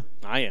 Yeah.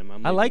 I am.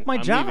 I like my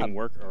I'm job. leaving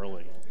work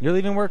early. You're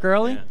leaving work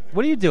early? Yeah.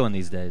 What are you doing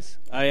these days?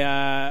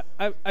 I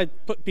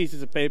put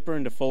pieces of paper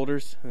into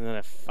folders and then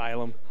I file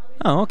them.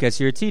 Oh, okay.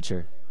 So you're a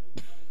teacher.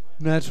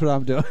 That's what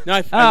I'm doing. No, I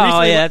Oh,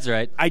 recently yeah, that's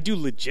right. I do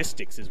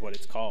logistics, is what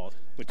it's called,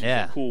 which is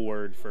Yeah. a cool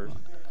word for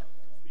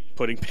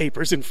putting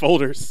papers in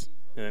folders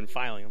and then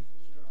filing them.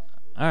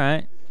 All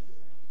right.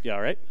 You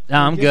all right? No,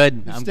 I'm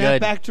good. You I'm snap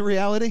good. back to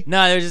reality.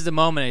 No, there's just a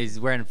moment he's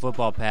wearing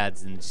football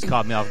pads and just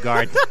caught me off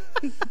guard.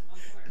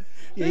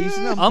 Yeah, he's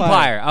an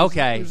Umpire.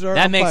 Okay. He's our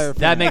That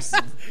umpire makes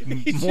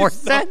fan. more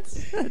just thought-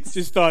 sense.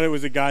 Just thought it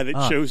was a guy that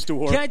chose to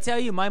work. Can I tell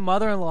you, my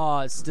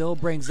mother-in-law still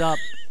brings up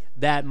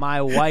that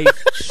my wife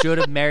should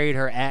have married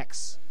her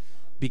ex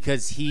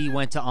because he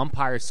went to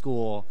umpire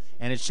school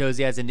and it shows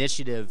he has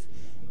initiative.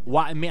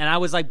 Why? I mean, and I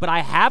was like, but I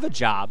have a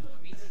job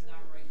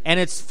and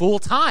it's full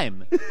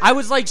time. I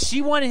was like,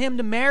 she wanted him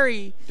to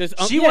marry.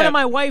 She yeah. wanted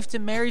my wife to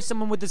marry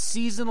someone with a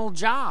seasonal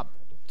job.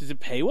 Does it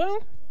pay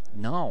well?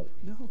 No.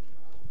 No.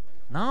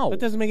 No. That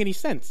doesn't make any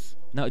sense.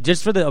 No,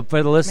 just for the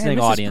listening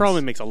Mrs. audience.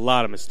 Perlman makes a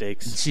lot of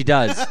mistakes. She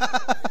does.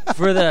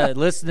 For the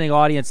listening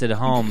audience at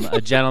home,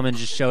 a gentleman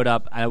just showed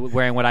up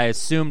wearing what I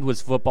assumed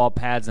was football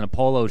pads and a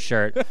polo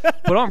shirt.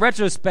 But on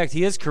retrospect,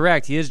 he is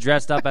correct. He is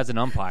dressed up as an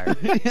umpire.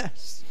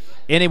 Yes.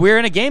 And we're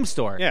in a game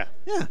store. Yeah.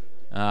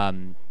 Yeah.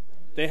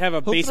 They have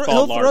a He'll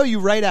baseball lark. throw you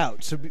right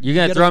out. So You're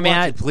going to throw me watch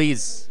out? it.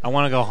 Please. I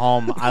want to go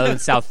home. I live in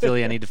South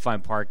Philly. I need to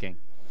find parking.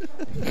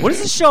 What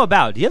is this show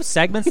about? Do you have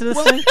segments to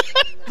this thing?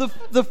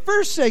 The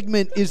first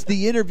segment is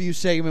the interview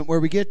segment where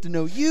we get to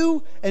know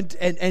you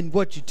and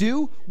what you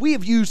do. We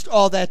have used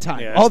all that time.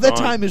 Yeah, all that that's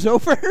gone. time is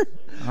over.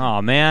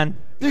 Oh, man.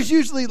 There's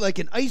usually like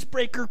an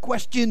icebreaker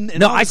question.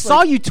 And No, all I this, saw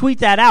like, you tweet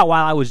that out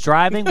while I was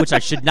driving, which I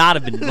should not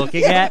have been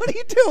looking Yeah, at. what are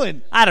you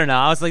doing? I don't know.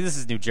 I was like, this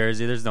is New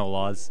Jersey. There's no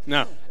laws.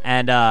 No.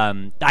 And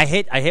I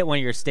hit one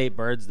of your state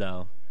birds,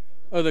 though.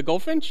 Oh, the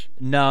goldfinch?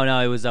 No,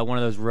 it was one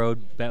of those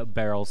road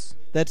barrels.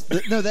 That's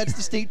the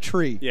state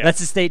tree. Yeah. That's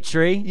the state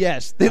tree?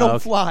 Yes, they don't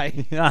okay.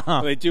 fly.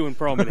 Well, they do in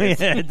Perlman.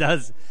 Yeah, it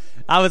does.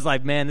 I was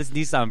like, man, this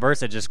Nissan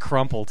Versa just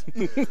crumpled.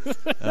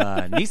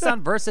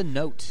 Nissan Versa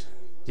Note.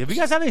 Have you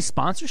guys have any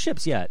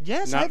sponsorships yet?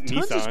 Yes, I Not have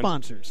tons of Nissan.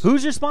 sponsors.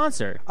 Who's your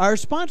sponsor? Our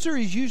sponsor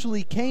is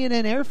usually K&N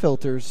Air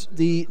Filters,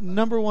 the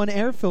 #1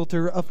 air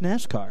filter of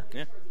NASCAR.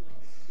 Yeah.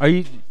 Are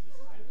you?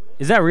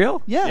 Is that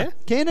real? Yeah, Yeah.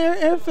 K&N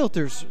Air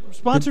Filters,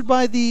 sponsored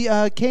by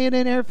the K&N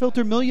Air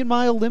Filter Million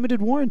Mile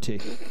Limited Warranty.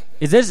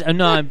 Is this?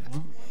 No. I'm,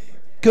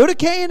 Go to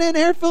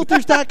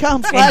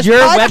knnairfilters.com and your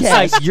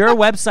 /podcast. your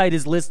website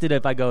is listed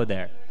if I go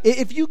there.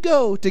 If you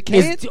go to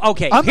K&N...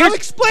 Okay, I'm here's-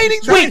 explaining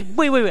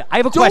Wait. I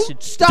have a Don't question.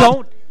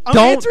 stop. I'm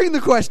Don't answering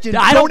the question.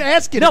 I don't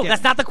ask it No, again.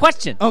 that's not the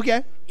question.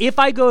 Okay. If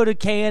I go to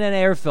K&N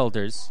Air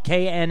Filters,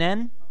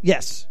 KNN,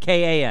 Yes.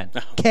 KAN,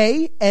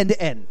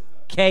 K&N.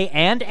 K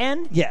and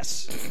N,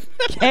 Yes.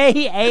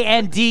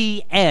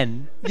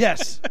 KANDN.com.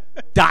 Yes.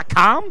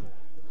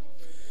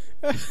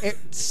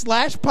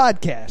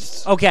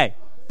 /podcasts. Okay,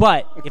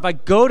 but if I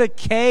go to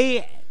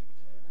KAND,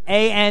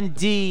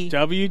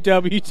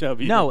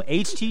 www. no,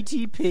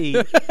 HTTP.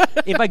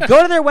 If I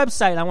go to their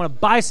website and I want to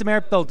buy some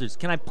air filters,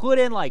 can I put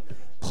in like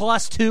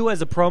 +2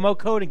 as a promo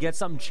code and get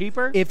something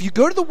cheaper? If you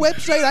go to the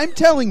website, I'm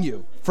telling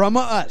you, from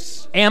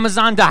us,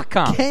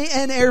 Amazon.com.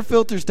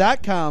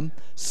 knairfilters.com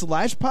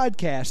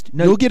 /podcast,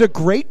 No. you'll get a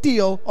great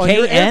deal on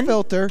your air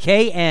filter. KN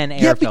air Yeah,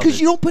 filters.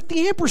 because you don't put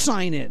the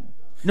ampersand in.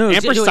 No,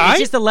 it's Ampersand?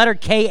 just the letter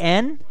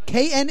KN.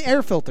 KN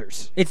Air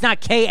Filters. It's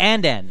not K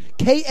and N.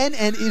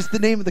 KNN is the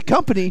name of the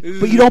company,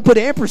 but you don't put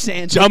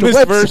ampersands on the Dumbest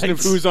websites. version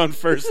of Who's on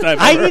First I've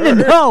I ever need to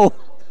heard. know.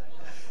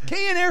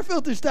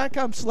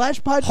 KNAirfilters.com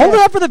 /podcast. Hold it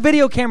up for the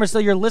video camera so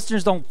your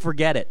listeners don't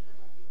forget it.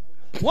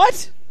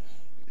 What?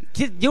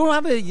 You don't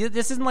have a.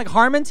 This isn't like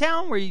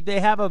Harmontown where they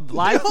have a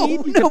live No,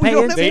 feed. You no, can we pay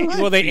don't into. have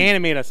a live They feed.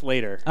 animate us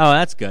later. Oh,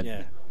 that's good.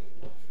 Yeah.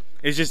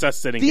 It's just us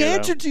sitting The here.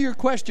 answer to your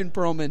question,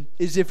 Perlman,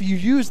 is if you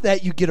use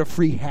that, you get a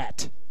free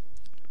hat.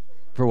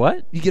 For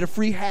what? You get a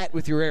free hat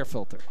with your air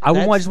filter. I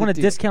That's just want a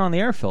the deal. discount on the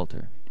air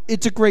filter.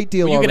 It's a great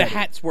deal Well, you get a already.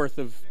 hat's worth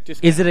of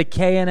discount. Is it a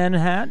KNN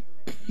hat?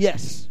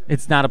 Yes.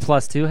 It's not a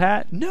 +2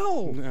 hat.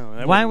 No.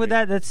 No, Why wouldn't would be.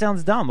 that? That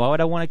sounds dumb. Why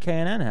would I want a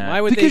KNN hat?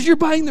 Why would Because they? you're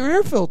buying their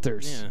air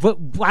filters. Yeah. But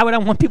why would I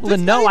want people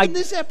That's to know? not even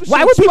this episode's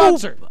why would people?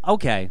 sponsor.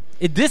 Okay,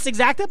 is this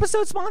exact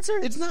episode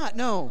sponsored? It's not,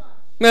 no.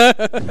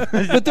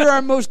 But they're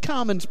our most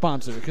common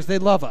sponsor because they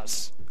love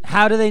us.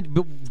 How do they?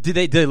 Do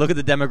they look at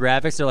the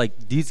demographics? They're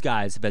like, these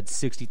guys have had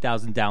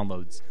 60,000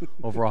 downloads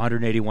over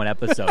 181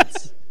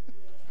 episodes.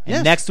 And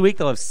Yes. next week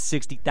they'll have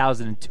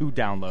 60,002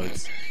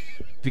 downloads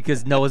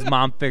because Noah's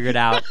mom figured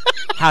out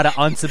how to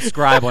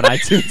unsubscribe on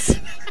iTunes.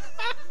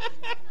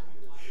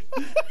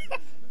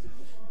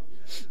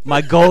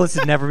 My goal is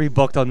to never be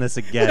booked on this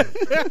again.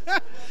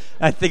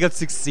 I think I'm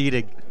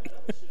succeeding.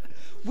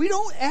 We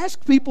don't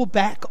ask people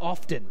back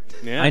often.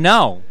 Yeah. I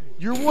know.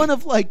 You're one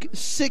of like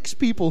 6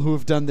 people who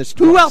have done this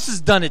Who twice. else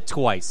has done it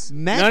twice?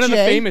 Matt None of the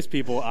J, famous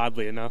people,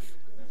 oddly enough.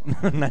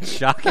 That's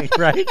shocking,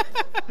 right?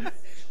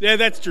 Yeah,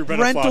 that's true.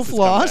 Brental Rental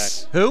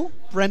Floss. Floss. Who?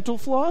 Rental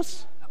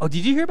Floss. Oh,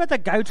 did you hear about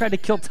that guy who tried to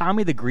kill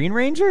Tommy the Green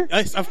Ranger?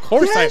 Yes, of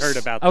course Yes. I heard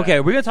about that. Okay,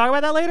 we're going to talk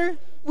about that later?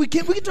 We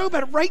can talk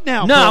about it right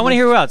now. No, I Perlman. want to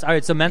hear who else. All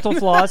right, so mental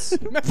floss.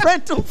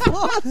 Rental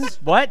Floss.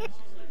 What?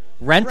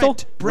 Rental?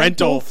 Rental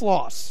Rental.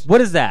 Floss.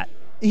 What is that?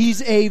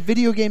 He's a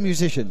video game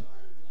musician.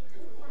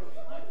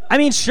 I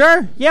mean,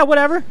 sure. Yeah,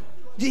 whatever.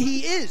 He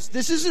is.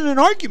 This isn't an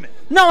argument.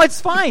 No, it's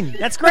fine.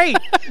 That's great.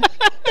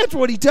 That's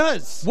what he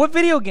does. What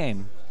video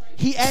game?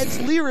 He adds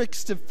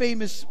lyrics to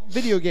famous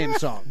video game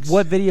songs.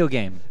 What video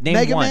game? Name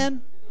Mega one.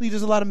 Man? He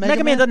does a lot of Mega,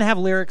 Mega Man doesn't have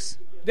lyrics.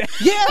 Yeah,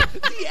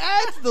 he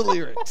adds the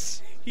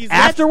lyrics. He's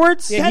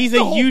Afterwards? Yeah, That's he's a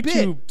the whole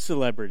YouTube bit.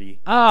 celebrity.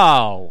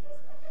 Oh.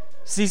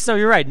 See, so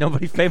you're right.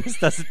 Nobody famous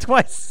does it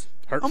twice.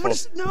 Hurtful. I'm gonna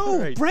no,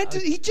 Right. Brent.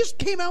 He just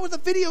came out with a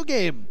video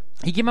game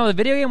He came out with a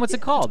video game? What's it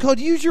called? called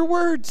 "Use Your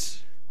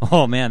Words."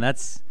 Oh, man,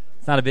 it's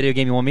not a video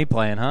game you want me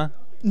playing, huh?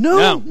 No,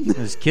 No.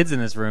 There's kids in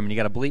this room, and you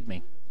got to bleep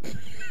me.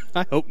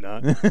 I hope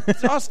not.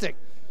 exhausting.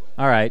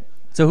 All right.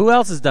 So who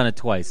else has done it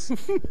twice?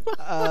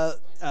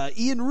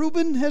 Ian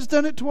Rubin has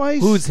done it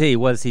twice. Who's he?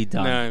 What has he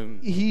done?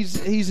 No, He's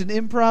an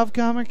improv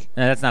comic.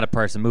 That's not a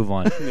person. Move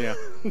on. yeah.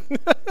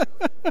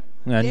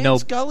 Dan No,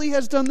 Scully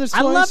has done this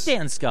I twice. love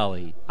Dan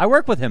Scully. I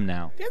work with him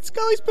now. Dan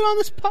Scully's been on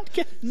this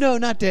podcast. No,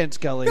 not Dan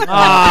Scully.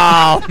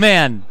 Oh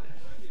man,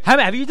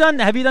 have you done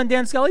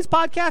Dan Scully's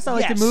podcast? I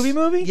like the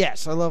movie.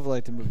 Yes, I love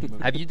like the movie.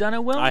 Have you done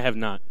it, Will? I have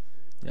not.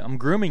 I'm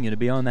grooming you to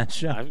be on that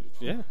show.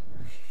 Yeah.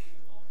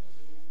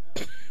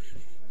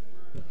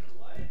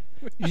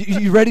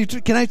 You ready to?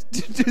 Can I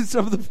do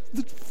some of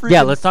the freaking...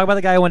 Yeah, let's talk about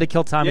the guy who wanted to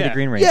kill Tommy Yeah. the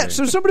Green Ranger. Yeah,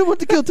 so somebody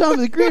wanted to kill Tommy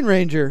the Green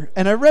Ranger,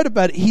 and I read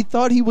about it. He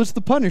thought he was the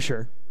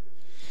Punisher.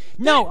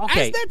 no,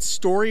 okay. As that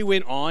story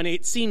went on,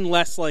 it seemed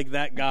less like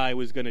that guy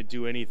was going to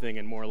do anything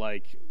and more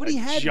like But a he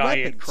had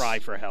giant weapons. cry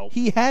for help.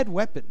 He had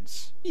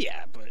weapons,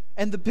 Yeah, but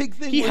and the big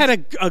thing he was,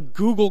 had a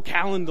Google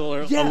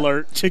Calendar Yeah.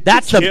 alert to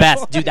That's the kill.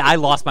 best, dude. I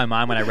lost my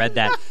mind when I read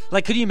that.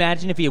 Like, could you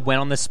imagine if he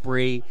went on the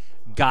spree,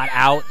 got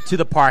out to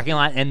the parking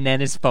lot, and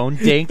then his phone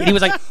dinged, and he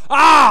was like,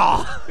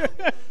 "Oh!"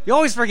 You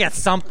always forget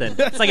something.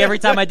 It's like every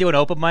time I do an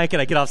open mic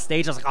and I get off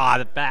stage, I was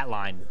like, that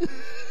line."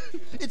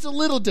 It's a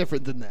little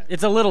different than that.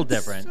 It's a little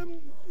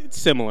different. It's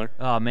similar.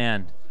 Oh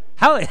man,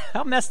 how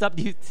messed up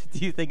do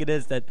you think it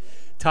is that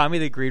Tommy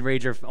the Green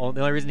Ranger? The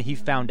only reason he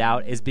found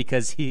out is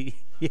because he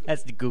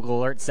has the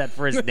Google alert set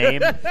for his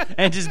name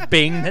and just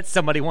Bing that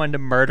somebody wanted to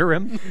murder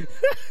him.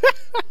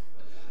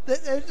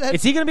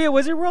 Is he going to be at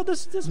Wizard World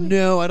this week?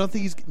 No, I don't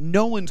think he's.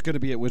 No one's going to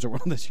be at Wizard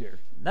World this year.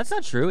 That's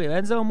not true.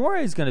 Enzo Amore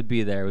is going to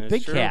be there with That's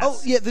big true. cast. Oh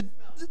yeah,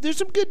 there's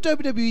some good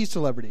WWE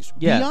celebrities.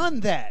 Yeah.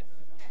 Beyond that,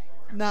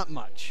 not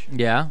much.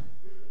 Yeah.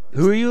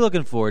 Who are you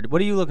looking forward?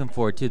 What are you looking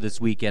forward to this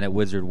weekend at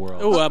Wizard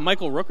World? Oh,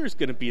 Michael Rooker's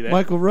going to be there.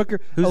 Michael Rooker,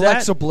 Who's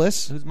Alexa that?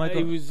 Bliss. Who's He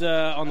Michael? was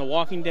on The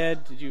Walking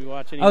Dead. Did you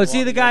watch any? Oh, of is he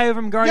the Walking guy Dead?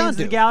 from Guardians of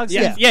the Yondu. Galaxy?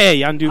 Yeah,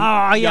 Yondu.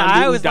 Oh, yeah.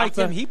 I always liked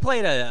Udatha. him. He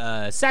played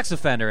a sex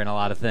offender in a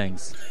lot of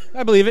things.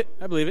 I believe it.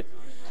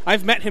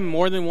 I've met him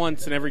more than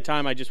once, and every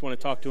time I just want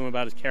to talk to him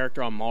about his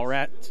character on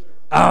Mallrats.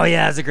 Oh,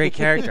 yeah, that's a great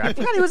character. I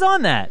forgot he was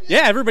on that.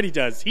 Yeah, everybody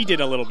does. He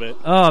did a little bit.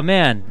 Oh,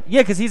 man.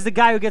 Yeah, because he's the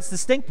guy who gets the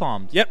stink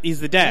palmed. Yep, he's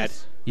the dad.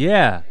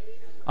 Yeah.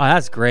 Oh,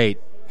 that's great.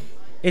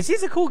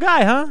 He's a cool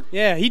guy, huh?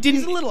 Yeah, he didn't.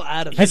 He's a little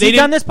out of Has it. They he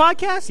done didn't- this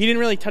podcast? He didn't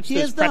really touch He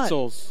those has not.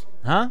 pretzels.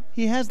 Huh?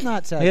 He has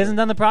not. Sadly. He hasn't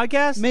done the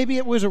podcast? Maybe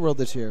at Wizard World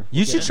this year.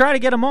 You should try to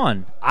get him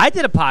on. I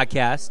did a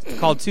podcast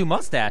called Two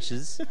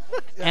Mustaches,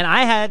 and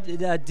I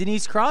had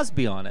Denise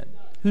Crosby on it.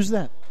 Who's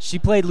that? She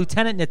played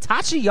Lieutenant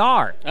Natasha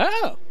Yar.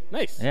 Oh,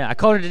 nice. Yeah, I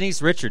called her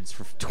Denise Richards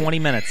for 20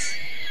 minutes.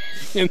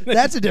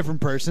 That's a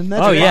different person.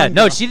 That's Oh a yeah, long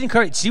no, gone. she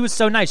didn't. She was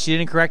so nice. She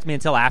didn't correct me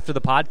until after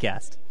the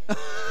podcast,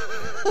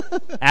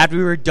 after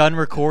we were done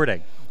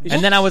recording,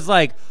 and then I was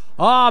like,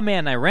 "Oh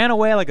man!" I ran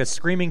away like a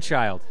screaming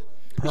child.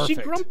 Is she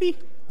grumpy?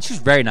 She was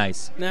very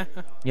nice. Nah.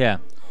 Yeah,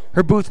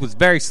 her booth was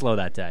very slow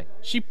that day.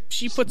 She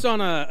puts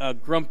on a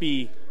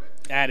grumpy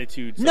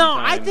attitude. No,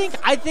 sometimes.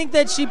 I think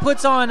that she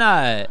puts on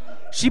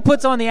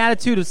the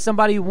attitude of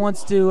somebody who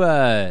wants to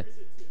have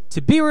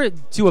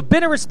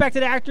been a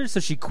respected actor, so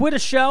she quit a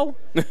show,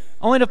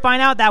 only to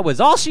find out that was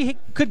all she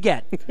could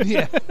get.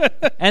 Yeah.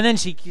 And then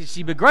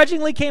she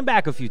begrudgingly came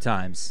back a few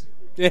times,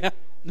 Yeah.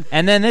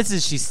 and then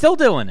she's still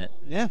doing it.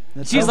 Yeah.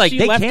 That's She's Oh, like, she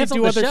they left to canceled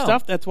do the other show.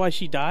 stuff. That's why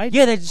she died.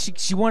 Yeah,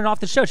 she wanted off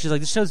the show. She's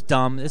like, this show's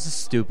dumb. This is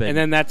stupid. And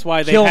then that's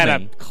why they Kill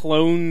had me. a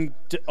clone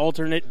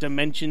alternate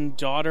dimension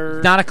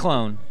daughter. Not a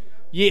clone.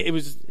 Yeah, it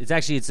was It's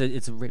actually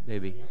it's a rape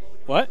baby.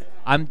 what?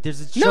 There's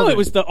a show No, that- it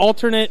was the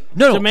alternate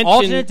no dimension.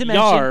 alternate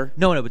dimension. Yar.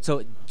 No, but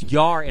so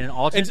Yar in an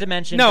alternate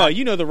dimension. No, got-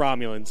 you know the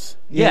Romulans.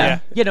 Yeah,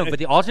 no, but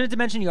the alternate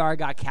dimension Yar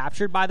got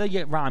captured by the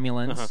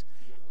Romulans, Uh-huh.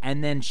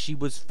 and then she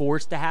was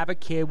forced to have a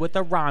kid with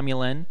a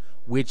Romulan,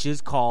 which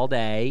is called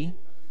a.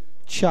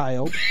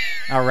 child.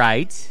 All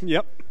right,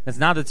 Yep. that's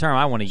not the term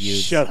I want to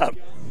use. Shut up.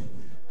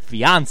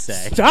 Fiance.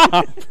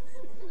 Stop.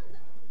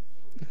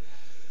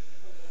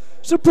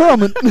 So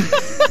Perlman.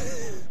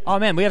 Oh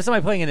man, we have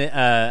somebody playing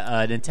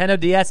a Nintendo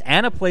DS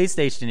and a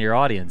PlayStation in your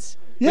audience.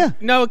 Yeah.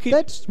 No, can,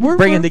 That's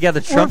Bringing together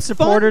we're Trump fun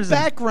supporters and-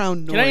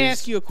 background noise. can I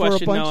ask you a for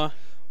question, bunch-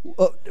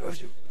 Noah?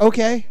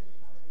 Okay.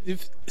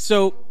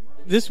 So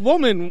this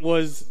woman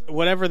was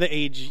whatever the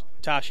age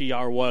Tasha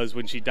Yar was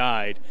when she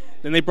died.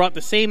 Then they brought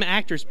the same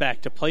actress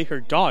back to play her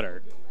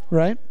daughter.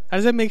 Right. How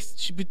does that make?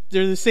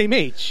 They're the same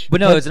age.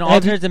 But no, Have- it's an have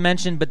alternate you-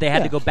 dimension, but they had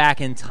Yeah. to go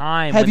back in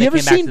time. Have when you they ever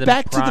came back seen to the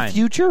Back to the prime.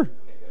 Future?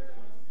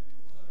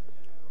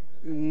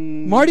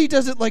 Marty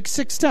does it like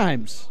 6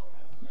 times.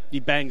 He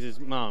bangs his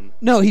mom.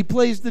 No, he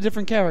plays the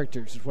different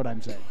characters. Is what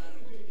I'm saying.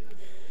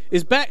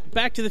 Is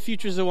Back to the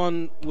Future the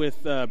one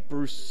with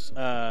Bruce?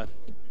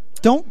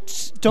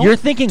 Don't. You're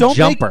thinking don't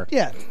Jumper.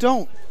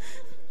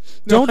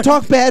 Don't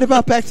talk bad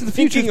about Back to the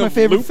Future. It's Thinking my of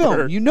favorite Looper.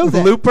 film. You know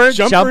that. Looper,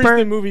 Jumper, Jumper.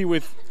 is the movie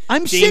with.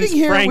 I'm James sitting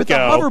here with a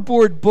Franco.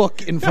 hoverboard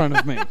book in front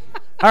of me. All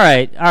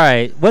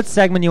right. What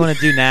segment you want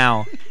to do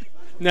now?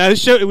 No,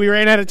 this show we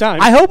ran out of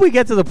time. I hope we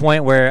get to the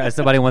point where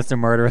somebody wants to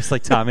murder us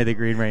like Tommy the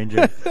Green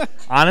Ranger.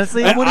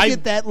 Honestly, I want to I-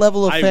 get that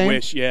level of I fame.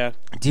 wish, yeah.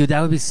 dude,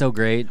 that would be so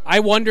great. I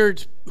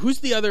wondered who's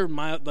the other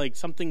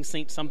something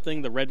Saint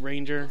something, the Red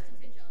Ranger.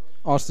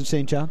 Austin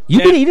St. John.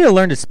 You need to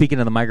learn to speak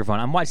into the microphone.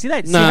 I'm watching.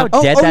 See Nah. how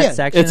dead Oh, that yeah.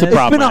 section It's a is?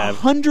 problem. It's been I have.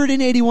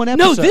 181 No,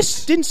 episodes.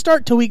 this didn't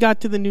start till we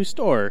got to the new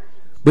store.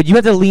 But you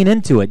have to lean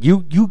into it.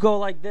 You go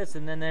like this,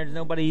 and then there's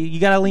nobody. You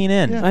got to lean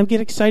in. Yeah. I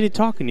get excited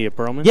talking to you,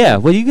 Perlman. Yeah,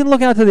 well, you can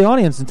look out to the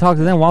audience and talk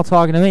to them while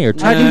talking to me, or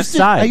turn to the I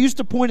side. used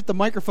to point at the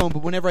microphone,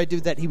 but whenever I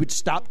do that, he would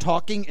stop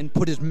talking and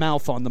put his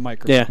mouth on the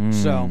microphone. Yeah.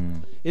 So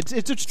it's a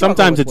struggle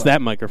Sometimes as it's well.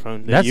 that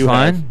microphone. That That's you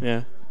fine.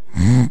 Have.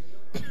 Yeah.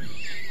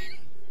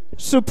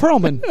 So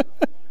Perlman,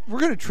 we're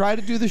going to try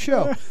to do the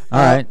show. All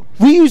right.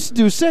 We used to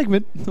do a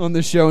segment on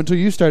this show until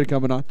you started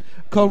coming on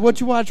called What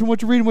You Watching,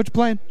 What You Reading, What You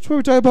Playing. It's where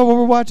we talk about what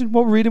we're watching,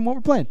 what we're reading, what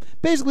we're playing.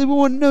 Basically, we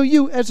want to know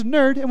you as a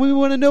nerd, and we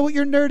want to know what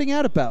you're nerding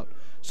out about.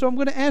 So I'm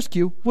going to ask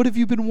you, what have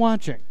you been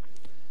watching?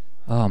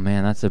 Oh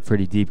man, that's a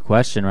pretty deep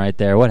question right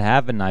there. What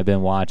haven't I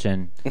been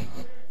watching?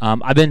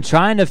 I've been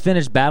trying to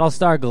finish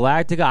Battlestar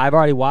Galactica. I've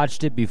already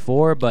watched it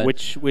before, but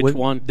Which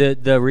one?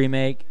 The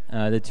remake,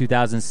 the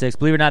 2006.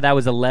 Believe it or not, that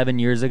was 11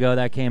 years ago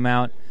that came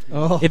out.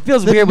 Oh, It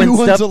feels the weird when new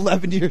one's stuff.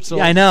 11 years old.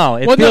 Yeah, I know.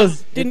 It Well, no,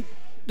 feels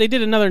they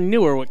did another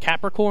newer, what,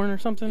 Capricorn or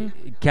something?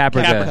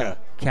 Capricorn.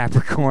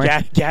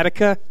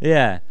 Gattaca?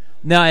 Yeah.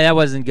 No, that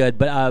wasn't good.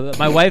 But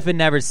my wife had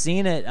never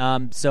seen it,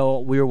 so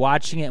we were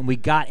watching it, and we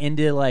got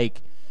into, I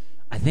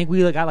think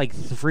we got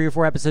 3 or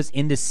 4 episodes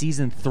into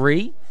season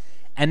 3,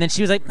 and then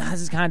she was like, this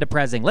is kind of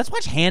depressing. Let's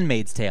watch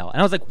Handmaid's Tale. And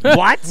I was like,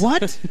 what?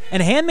 What?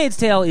 And Handmaid's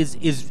Tale is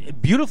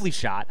beautifully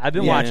shot. I've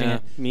been watching yeah,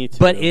 it. me too.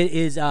 But it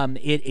is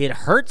it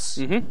hurts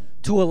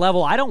to a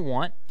level I don't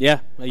want.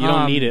 Yeah, you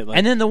don't need it.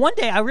 And then the one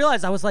day I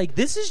realized, I was like,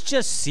 this is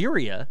just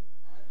Syria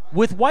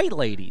with white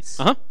ladies.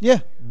 Uh-huh. Yeah.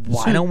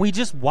 Why don't we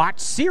just watch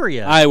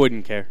Syria? I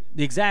wouldn't care.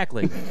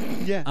 Exactly.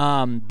 Yeah.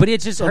 But it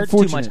just hurts too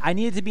much. unfortunate. I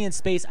needed to be in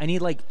space. I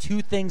need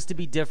 2 things to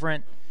be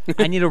different.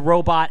 I need a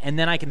robot, and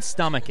then I can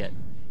stomach it.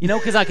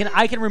 Because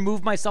I can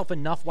remove myself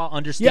enough while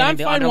understanding Yeah, I'm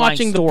the fine underlying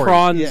watching story. the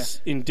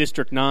prawns Yeah. in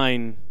District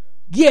 9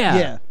 Yeah.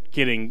 Yeah.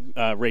 getting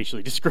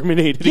racially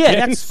discriminated Yeah,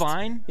 against. that's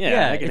fine.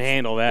 Yeah, I can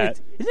handle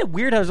that. Isn't it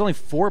weird how there's only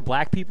 4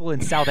 black people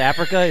in South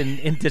Africa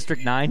in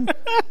District 9?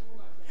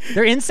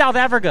 They're in South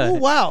Africa. Oh,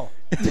 wow.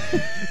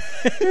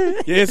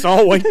 Yeah, it's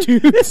all white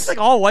dudes. It's like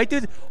all white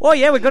dudes. Oh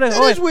yeah, we're gonna.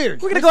 That is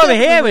weird. We're gonna That's go over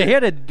here. definitely We're here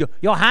to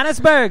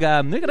Johannesburg.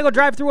 We're gonna go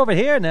drive through over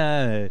here,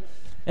 and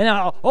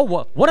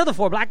one of the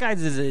 4 black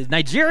guys is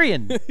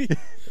Nigerian.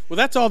 Well,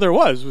 that's all there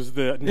was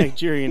the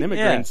Nigerian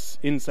immigrants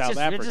in South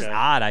Africa. It's just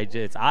odd.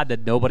 It's odd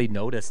that nobody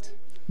noticed.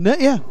 No,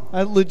 yeah.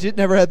 I legit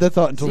never had that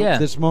thought until Yeah.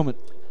 this moment.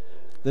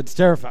 That's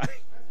terrifying.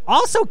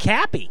 Also,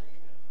 Cappy.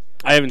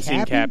 I haven't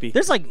seen Cappy? Cappy.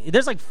 There's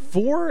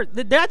 4. I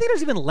think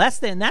there's even less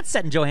than that's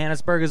set in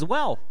Johannesburg as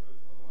well.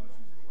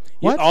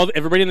 What?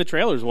 Everybody in the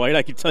trailer's white,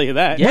 I can tell you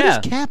that. Yeah. What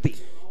is Cappy?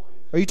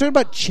 Are you talking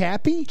about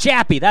Chappie?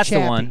 Chappie, that's the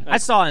Chappie. one. I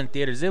saw it in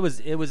theaters. It was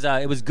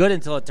good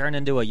until it turned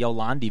into a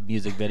Yolandi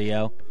music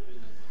video.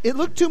 It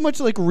looked too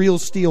much like Real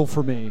Steel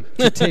for me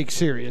to take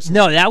seriously.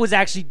 No, that was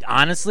actually,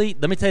 honestly,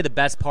 let me tell you the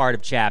best part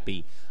of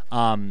Chappie.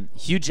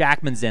 Hugh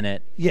Jackman's in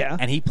it. Yeah.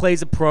 And he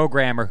plays a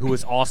programmer who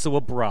is also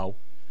a bro.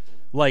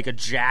 Like a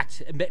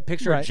jacked,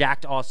 picture Right. a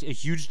jacked, a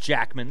huge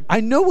Jackman. I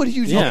know what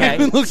Hugh Yeah.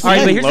 Jackman looks All right,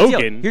 like. but here's the deal.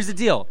 Logan. Here's the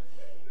deal.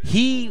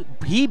 He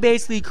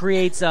basically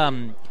creates,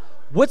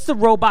 what's the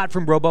robot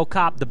from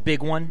RoboCop, the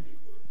big one?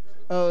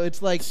 Oh,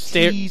 it's like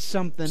T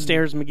something.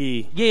 Stairs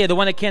McGee. Yeah, the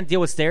one that can't deal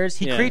with stairs.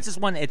 He Yeah. creates this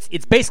one.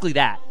 It's basically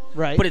that,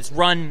 Right. But it's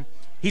run.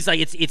 He's like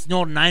it's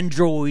not an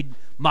android,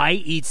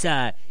 mate.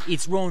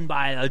 It's run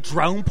by a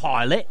drone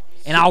pilot,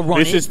 and I'll run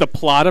This it. is the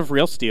plot of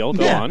Real Steel.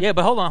 Go on. Yeah,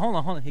 but hold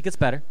on. It gets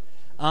better.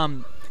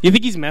 You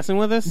think he's messing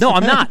with us? No,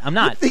 I'm not.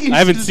 I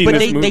haven't seen But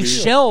this movie.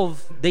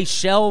 they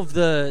shelve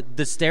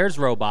the stairs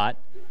robot,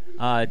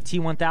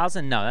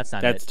 T-1000. No, that's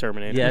not it. That's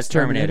Terminator. Yeah, that's That's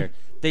Terminator. Terminator.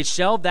 They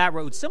shelved that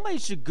road. Somebody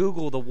should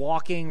Google the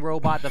walking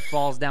robot that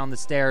falls down the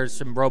stairs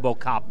from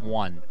RoboCop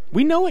 1.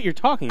 We know what you're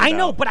talking about. I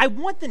know, but I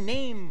want the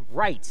name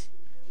right.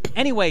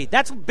 Anyway,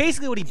 that's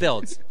basically what he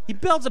builds. He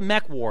builds a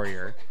mech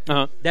warrior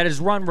Uh-huh. that is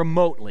run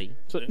remotely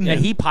that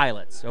he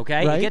pilots,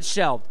 okay? Right. He gets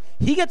shelved.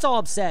 He gets all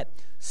upset.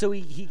 So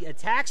he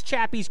attacks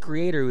Chappie's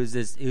creator, who's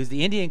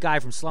the Indian guy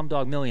from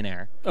Slumdog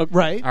Millionaire.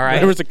 Right. All right.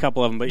 There was a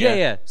couple of them, but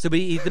Yeah. So but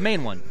he's the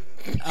main one.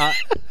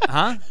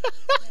 Huh?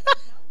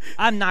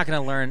 I'm not going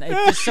to learn.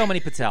 There's so many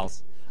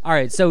Patels. All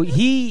right. So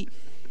he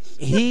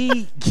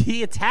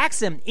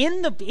attacks him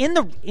in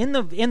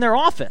their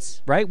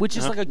office, right? Which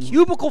is like a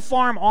cubicle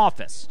farm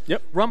office.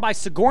 Yep. Run by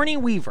Sigourney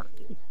Weaver.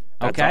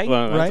 Okay.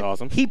 That's Right.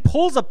 awesome. He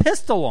pulls a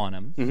pistol on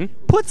him,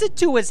 puts it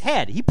to his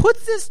head. He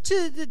puts this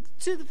to the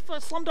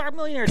Slumdog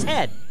Millionaire's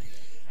head,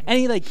 and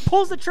he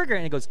pulls the trigger,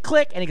 and it goes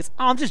click, and he goes,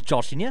 "Oh, I'm just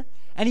joshing you,"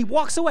 and he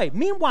walks away.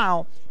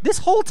 Meanwhile, this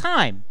whole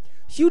time,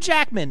 Hugh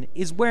Jackman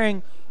is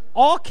wearing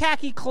all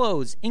khaki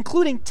clothes,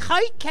 including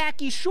tight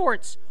khaki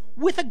shorts,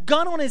 with a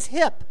gun on his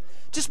hip.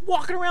 just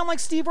walking around like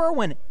Steve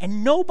Irwin,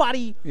 and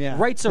nobody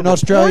writes a an report.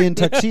 Australian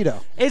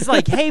tuxedo. It's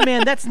like, hey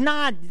man, that's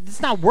not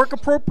work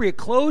appropriate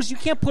clothes. You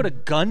can't put a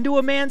gun to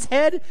a man's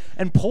head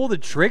and pull the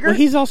trigger. Well,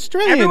 he's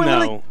Australian,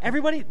 though.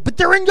 Everybody, but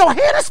they're in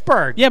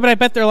Johannesburg. Yeah, but I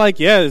bet they're like,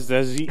 that's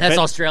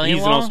Australian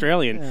He's law? an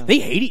Australian. Yeah. They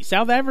hate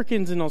South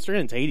Africans and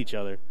Australians hate each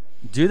other.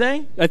 Do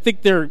they? I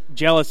think they're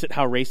jealous at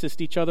how racist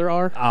each other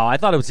are. Oh, I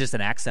thought it was just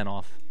an accent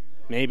off.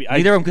 Maybe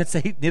Neither of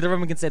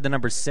them can say the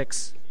number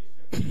 6.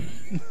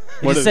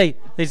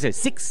 They say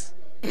 6.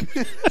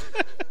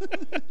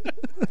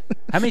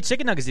 How many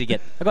chicken nuggets did you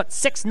get? I got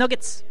 6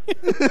 nuggets.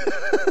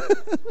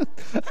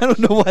 I don't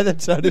know why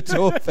that sounded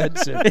so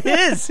offensive. It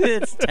is.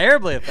 It's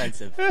terribly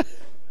offensive.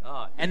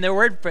 And the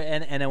word for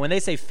and when they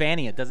say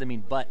fanny, it doesn't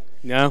mean butt.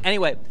 No.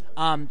 Anyway,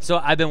 so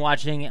I've been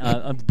watching,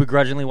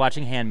 begrudgingly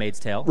watching *Handmaid's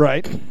Tale*.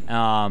 Right.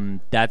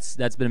 That's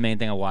been the main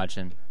thing I'm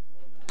watching.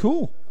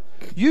 Cool.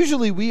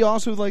 Usually we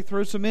also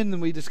throw some in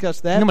and we discuss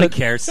that. Nobody but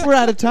cares. We're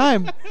out of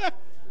time.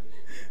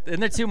 Isn't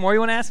there 2 more you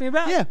want to ask me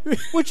about? Yeah.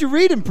 What you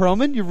reading,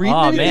 Perlman? You reading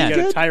Oh, anything man. You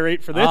got a good?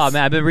 tirade for this? Oh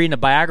man, I've been reading a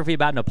biography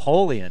about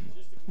Napoleon.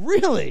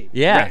 Really?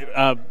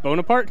 Yeah.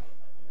 Bonaparte?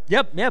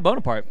 Yep. Yeah,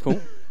 Bonaparte.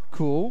 Cool.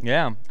 Cool.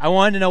 Yeah. I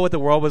wanted to know what the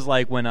world was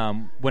like when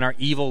our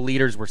evil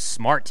leaders were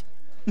smart.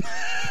 He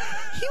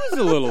was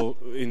a little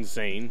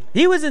insane.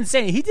 He was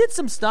insane. He did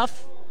some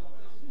stuff.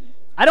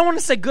 I don't want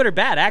to say good or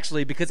bad,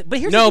 actually, but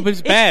here's No, the thing. but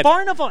it's bad.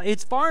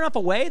 It's far enough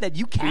away that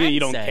you can. Yeah, you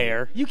don't say,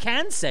 care. You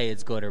can say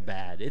it's good or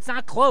bad. It's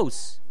not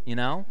close. You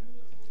know.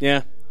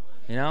 Yeah.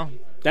 Not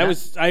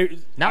Was like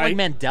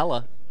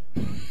Mandela.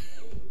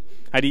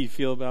 How do you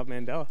feel about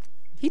Mandela?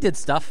 He did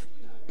stuff.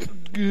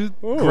 Good.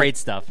 Great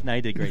stuff. No,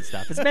 he did great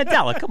stuff. It's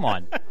Mandela. Come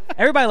on.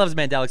 Everybody loves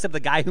Mandela except the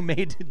guy who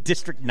made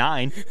District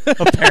 9,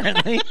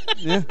 apparently.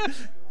 Yeah.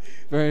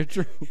 Very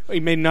true. He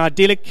made an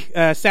idyllic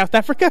South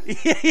Africa?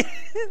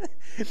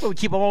 Well, we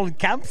keep them all in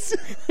camps.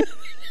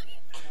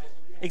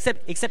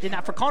 except in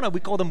Afrikaner, we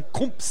call them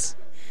kumps.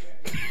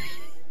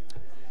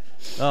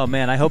 Oh,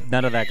 man, I hope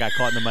none of that got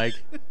caught in the mic.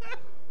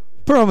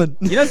 Perlman.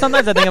 You know,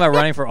 sometimes I think about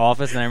running for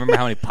office, and I remember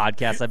how many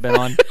podcasts I've been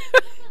on.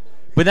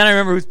 But then I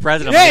remember who's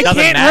president. Yeah, It it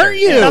doesn't can't matter. hurt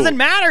you. It doesn't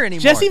matter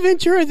anymore. Jesse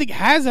Ventura, I think,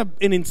 has an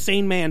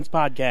Insane Man's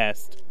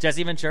podcast.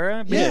 Jesse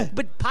Ventura? Yeah.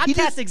 But He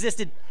podcasts did-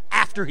 existed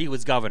after he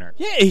was governor.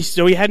 Yeah,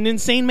 so he had an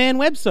Insane Man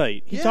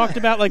website. He Yeah. talked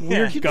about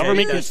weird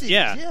government. Conspiracies,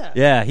 Yeah.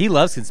 Yeah, he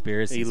loves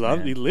conspiracies. He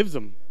man. lives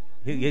them.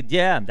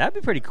 Yeah, that'd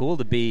be pretty cool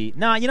to be.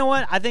 No, you know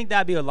what? I think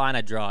that'd be a line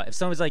I'd draw. If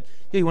someone's like,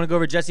 "Yo, you want to go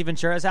over to Jesse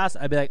Ventura's house?"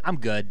 I'd be like, "I'm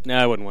good." No,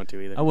 I wouldn't want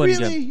to either. I wouldn't.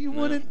 Really? Jim. You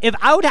wouldn't? If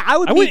I would I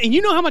would, meet, and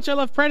you know how much I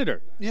love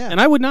Predator. Yeah.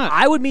 And I would not.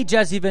 I would meet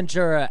Jesse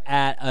Ventura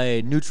at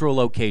a neutral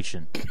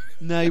location.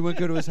 No, you wouldn't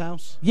go to his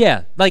house?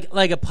 Yeah, like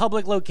a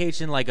public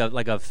location, like a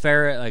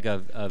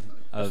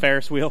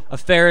Ferris wheel. a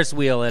Ferris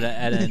wheel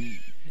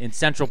in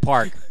Central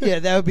Park. Yeah,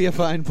 that would be a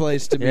fine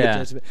place to meet Yeah.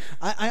 Jesse.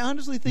 I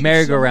honestly think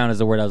Merry-go-round is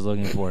the word I was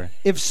looking for.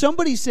 If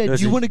somebody said, Those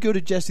 "Do you are- want to go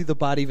to Jesse the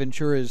Body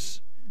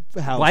Ventura's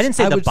house?" Well, I didn't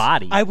say the would,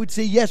 body. I would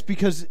say yes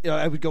because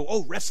I would go,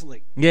 "Oh,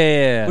 wrestling."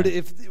 Yeah. But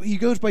if he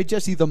goes by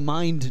Jesse the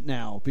Mind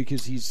now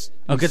because he's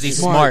Oh, 'cause he's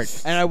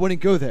smart. and I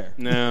wouldn't go there.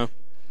 No.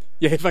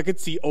 Yeah, if I could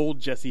see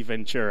old Jesse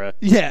Ventura.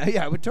 Yeah,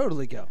 I would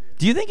totally go.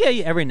 Do you think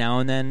every now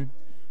and then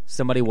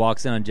somebody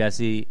walks in on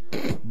Jesse,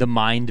 the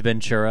Mind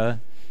Ventura,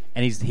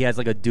 and he has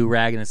like a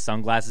do-rag and his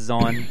sunglasses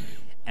on,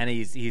 and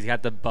he's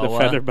got the boa,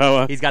 feather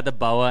boa. He's got the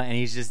boa, and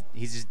he's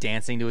just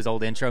dancing to his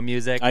old intro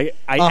music. I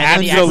Oh,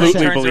 and he absolutely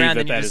actually turns believe around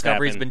and you that has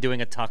discover he's happened. been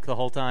doing a tuck the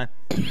whole time.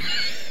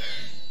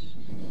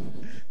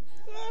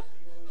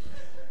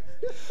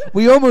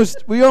 We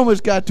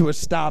almost got to a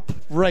stop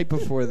right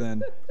before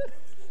then.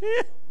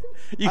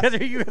 You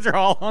guys are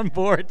all on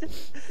board.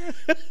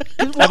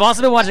 I've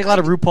also been watching a lot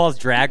of RuPaul's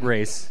Drag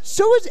Race.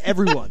 So is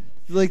everyone.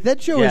 Like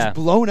that show Yeah. is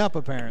blown up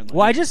apparently.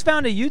 Well, I just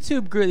found a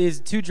YouTube group. These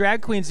 2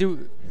 drag queens who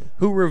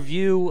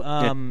review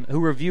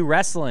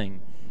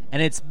wrestling,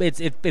 and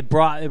it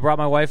brought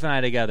my wife and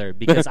I together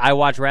because I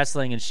watch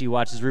wrestling and she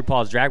watches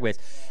RuPaul's Drag Race,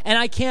 and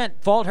I can't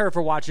fault her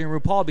for watching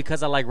RuPaul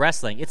because I like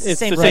wrestling. It's the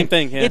same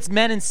thing, yeah. It's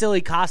men in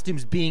silly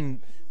costumes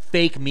being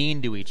fake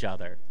mean to each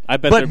other. I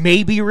bet but they're-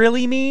 maybe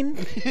really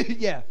mean.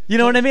 yeah. You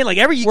know what I mean? Like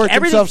Work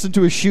everything. themselves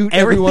into a shoot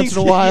every once in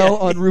a everything's- while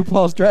yeah. on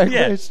RuPaul's Drag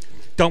Yeah. Race.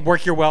 Don't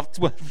work your wealth.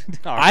 All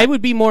I right.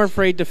 would be more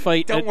afraid to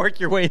fight. Don't work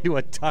your way into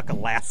a tuck,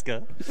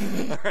 Alaska.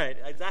 All right,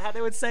 is that how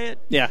they would say it?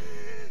 Yeah.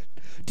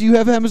 Do you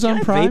have Amazon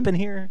Can I Prime? vape in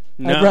here?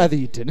 No. I'd rather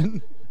you didn't.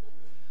 Do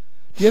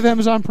you have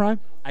Amazon Prime?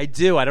 I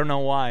do. I don't know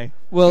why.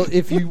 Well,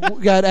 if you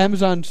got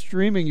Amazon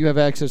streaming, you have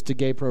access to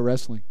Gay Pro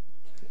Wrestling.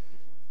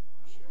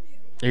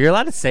 Are you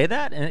allowed to say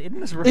that in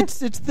this room? It's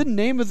the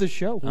name of the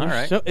show. All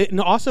right. So, and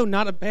also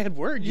not a bad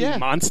word, you Yeah.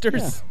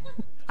 monsters.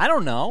 I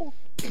don't know,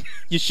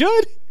 You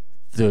should.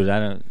 dude. I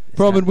don't.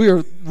 Probin, we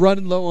are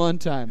running low on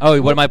time. Oh,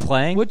 what am I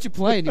playing? What you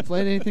playing? You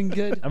playing anything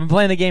good? I'm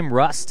playing the game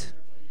Rust.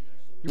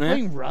 You're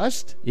playing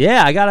Rust?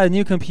 Yeah, I got a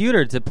new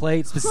computer to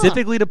play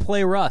specifically to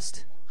play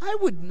Rust. I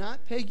would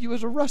not peg you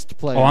as a Rust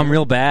player. Oh, I'm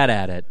real bad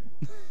at it.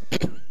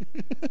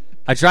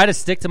 I try to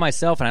stick to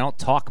myself, and I don't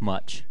talk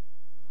much.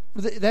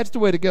 That's the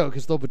way to go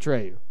because they'll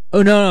betray you.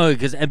 Oh no,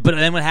 but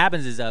then what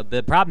happens is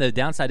the problem. The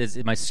downside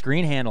is my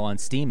screen handle on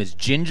Steam is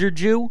Ginger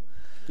Jew.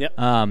 Yep.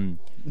 And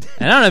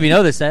I don't know if you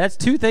know this. That's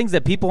two things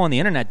that people on the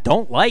internet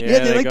don't like. Yeah,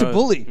 they there like to goes.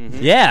 bully.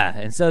 Mhm. Yeah,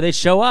 and so they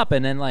show up,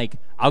 and then like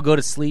I'll go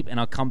to sleep, and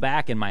I'll come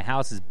back, and my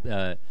house is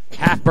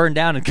half burned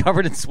down and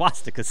covered in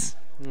swastikas.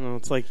 Oh,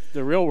 it's like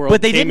the real world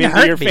But they came didn't into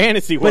hurt your me.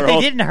 fantasy But world.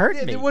 they didn't hurt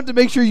Yeah, me. they wanted to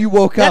make sure you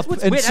woke That's up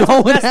what's and weird. saw That's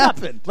what's what messed up.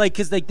 happened. Like,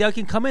 because they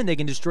can come in, they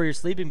can destroy your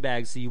sleeping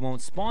bag, so you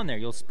won't spawn there.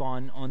 You'll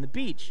spawn on the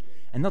beach,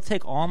 and they'll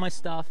take all my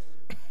stuff,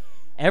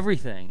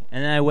 everything,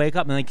 and then I wake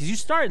up and like, because you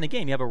start in the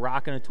game, you have a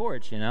rock and a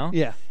torch, you know.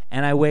 Yeah.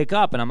 And I wake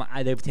up and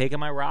they've taken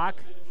my rock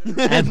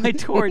and my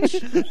torch,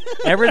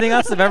 everything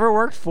else I've ever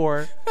worked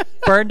for,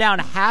 burned down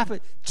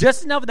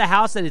just enough of the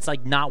house that it's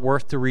like not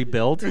worth to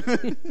rebuild,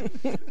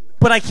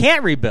 but I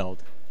can't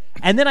rebuild.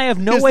 And then I have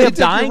no 'Cause way they of took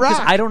your dying because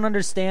rock. I don't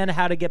understand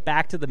how to get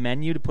back to the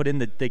menu to put in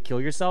the kill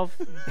yourself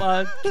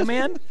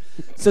command.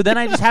 So then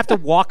I just have to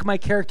walk my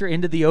character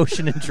into the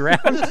ocean and drown.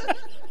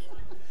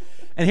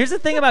 And here's the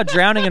thing about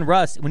drowning in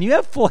Rust. When you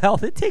have full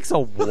health, it takes a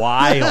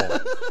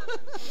while.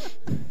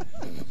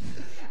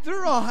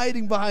 They're all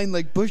hiding behind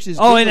like bushes.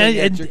 Oh, and giggling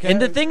at your the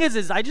character. thing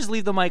is I just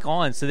leave the mic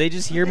on, so they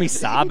just hear me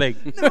sobbing.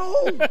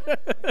 No,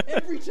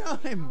 every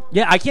time.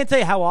 Yeah, I can't tell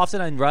you how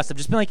often in Rust I've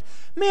just been like,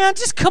 man,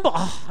 just come on.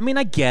 Oh, I mean,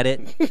 I get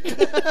it.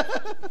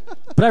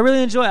 But I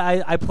really enjoy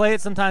it. I play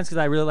it sometimes because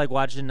I really like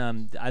watching.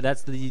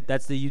 That's the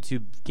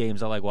YouTube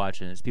games I like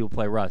watching is people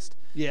play Rust.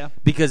 Yeah.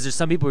 Because there's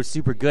some people who are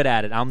super good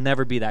at it. I'll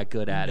never be that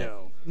good at it.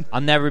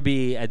 I'll never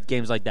be at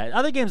games like that.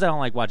 Other games I don't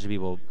like watching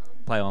people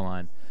play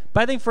online.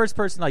 But I think first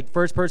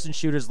person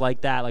shooters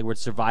like that, like where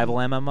it's survival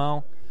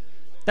MMO,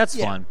 that's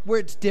Yeah, fun.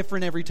 where it's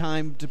different every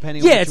time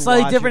depending on Yeah, what it's you're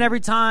slightly watching. different every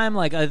time.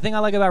 Like the thing I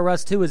like about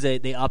Rust 2 is they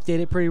update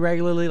it pretty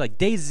regularly. Like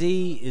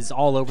DayZ is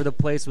all over the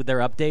place with their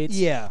updates.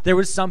 Yeah. There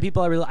was some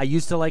people I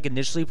used to like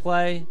initially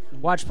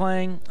watch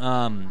playing.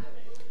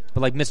 But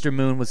like Mr.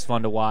 Moon was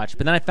fun to watch.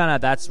 But then I found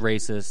out that's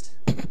racist.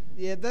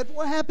 Yeah, that's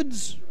what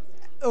happens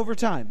over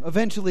time.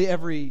 Eventually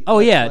every Oh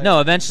yeah, player- no,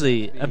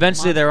 eventually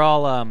they're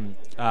all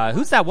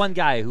who's that one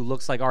guy who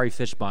looks like Ari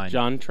Fishbein?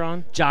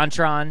 JonTron?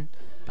 JonTron.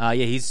 Yeah,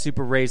 he's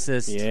super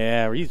racist.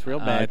 Yeah, he's real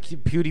bad.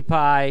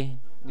 PewDiePie.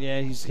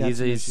 Yeah, he's got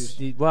some issues.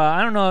 Well,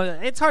 I don't know.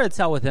 It's hard to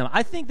tell with him.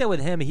 I think that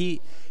with him,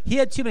 he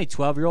had too many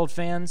 12-year-old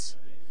fans,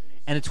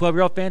 and the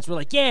 12-year-old fans were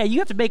like, "Yeah, you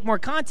have to make more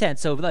content."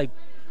 So like,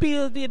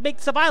 make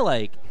stuff I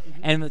like.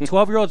 And the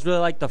 12-year-olds really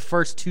like the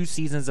first 2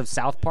 seasons of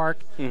South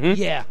Park,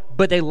 Yeah.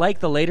 but they like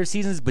the later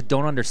seasons, but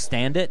don't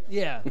understand it.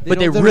 Yeah. But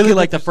they don't really get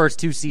like the this- first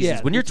 2 seasons.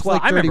 Yeah, When you're it's 12,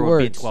 like I 30 remember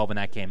being words. 12 when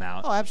that came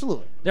out. Oh,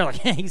 absolutely. They're like,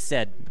 he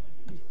said,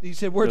 He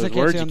said words Those I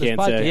can't words say you on this can't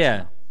podcast. say.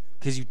 yeah,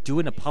 because you do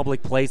it in a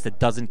public place that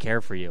doesn't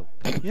care for you.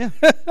 Yeah.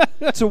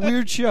 It's a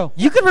weird show.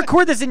 You could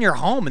record this in your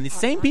home, and the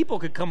same people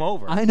could come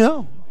over. I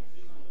know.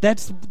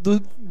 That's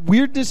the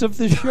weirdness of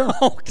this show.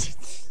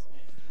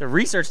 The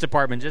research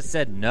department just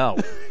said no.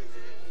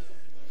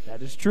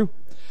 That is true.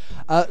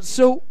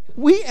 So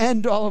we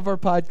end all of our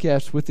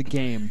podcasts with a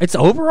game. It's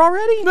over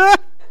already?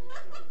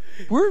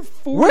 We're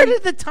 40, Where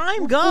did the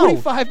time go?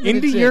 45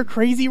 minutes Into in. your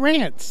crazy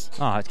rants.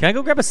 Oh, can I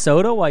go grab a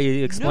soda while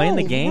you explain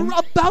the game? We're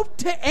about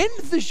to end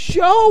the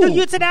show. No,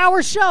 it's an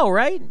hour show,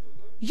 right?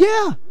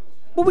 Yeah.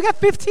 Well, we got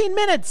 15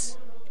 minutes.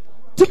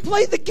 To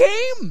play the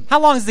game. How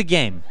long is the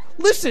game?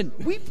 Listen,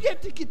 we've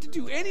yet to get to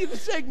do any of the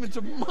segments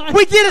of my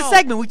We did a show.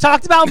 segment. We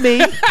talked about me.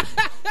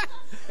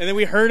 And then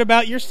we heard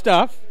about your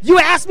stuff. You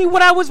asked me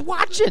what I was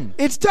watching.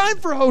 It's time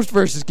for host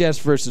versus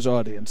guest versus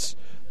audience.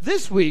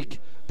 This week,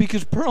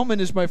 because Perlman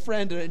is my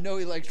friend and I know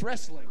he likes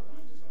wrestling.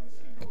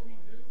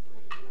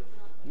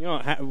 You know,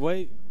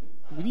 what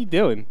are you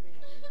doing?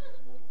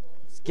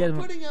 Let's get him.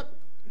 Putting up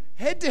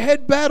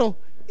head-to-head battle.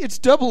 It's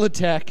double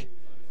attack.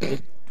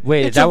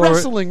 Wait, It's is that a where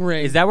wrestling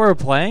ring. Is that where we're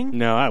playing?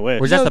 No, I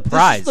wish. Or is that the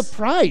prize? This is the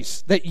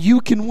prize that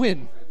you can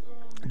win.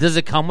 Does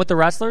it come with the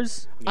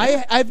wrestlers?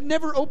 I've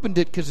never opened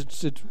it because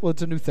it's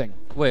a new thing.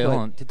 Wait, But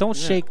hold on. Don't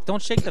shake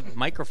the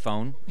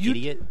microphone, you-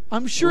 idiot.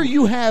 I'm sure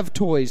you have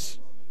toys.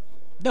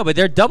 No, but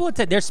they're double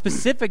attack. They're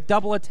specific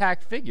double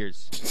attack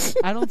figures.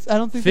 I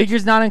don't think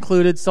Figures not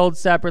included, sold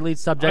separately,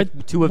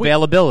 subject to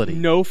availability.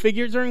 No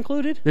figures are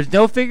included? There's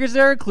no figures that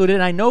are included,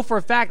 and I know for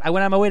a fact I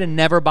went on my way to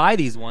never buy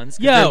these ones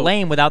because Yo. they're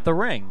lame without the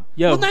ring.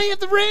 Yo, Well, now you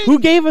have the ring. who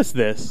gave us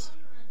this?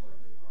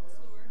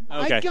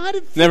 Okay. I got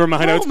it from Never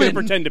mind. I was going to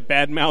Roman. pretend to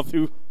badmouth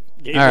who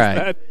gave All us right.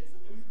 that.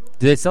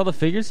 Do they sell the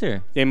figures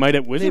here? They might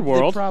at They, Wizard they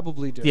World.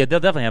 probably do. Yeah, they'll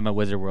definitely have them at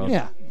Wizard World.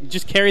 Yeah.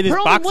 Just carry this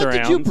Perlman, box what around.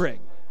 did you bring?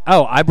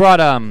 Oh, I brought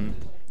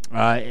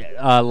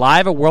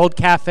Live at World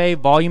Cafe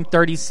Volume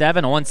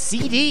 37 on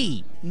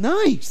CD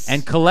Nice.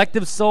 and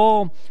Collective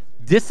Soul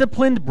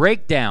Disciplined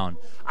Breakdown.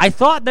 I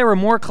thought there were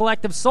more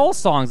Collective Soul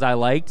songs I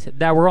liked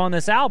that were on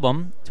this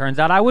album. Turns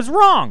out I was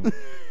wrong.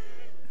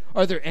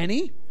 Are there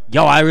any?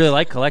 Yo, I really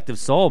like Collective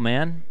Soul,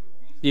 man.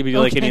 Do you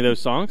like Okay. any of those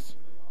songs?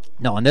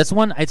 No, on this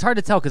one, it's hard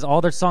to tell because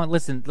all their songs.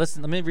 Listen. Let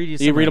me read you.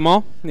 Do you read them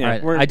all? All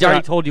right, we're I already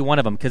out. told you one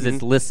of them because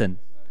it's "Listen."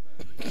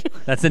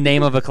 That's the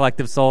name of a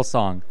Collective Soul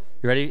song.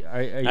 You ready?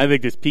 Are you, I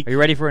think this peaked. Are you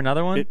ready for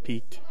another one? It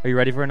peaked. Are you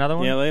ready for another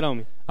one? Yeah, lay it on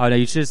me. Oh no,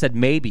 you should have said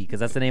maybe because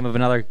that's the name of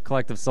another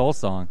Collective Soul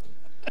song.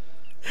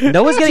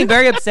 Noah's getting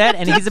very upset,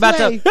 and he's about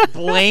to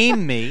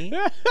blame me.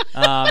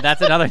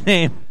 That's another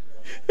name.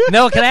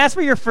 Noah, can I ask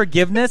for your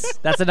forgiveness?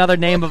 That's another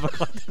name of a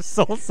Collective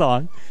Soul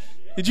song.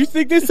 Did you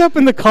think this up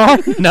in the car?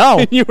 No.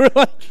 And you were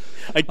like,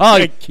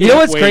 I you know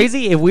what's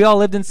crazy? If we all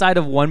lived inside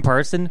of one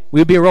person,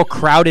 we'd be a real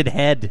crowded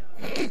head.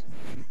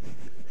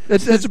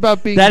 That's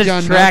about being That is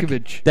John track.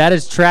 Malkovich. That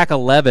is track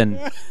 11.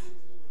 Now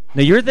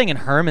you're thinking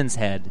Herman's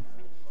head.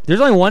 There's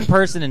only one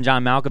person in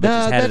John Malkovich's No,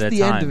 head that's at a the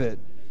time. end of it.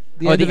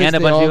 The of end it's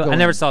of they all it. go I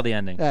never in. saw the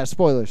ending. Yeah,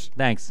 spoilers.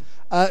 Thanks.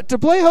 To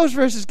play host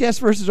versus guest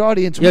versus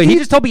audience, Yo, we he need,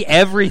 just told me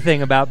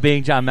everything about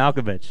being John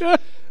Malkovich.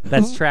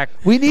 That's track.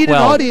 we need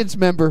 12. an audience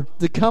member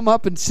to come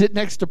up and sit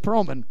next to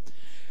Perlman.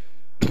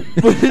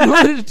 But in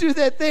order to do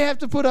that, they have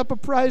to put up a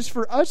prize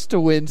for us to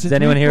win. Does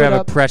anyone here have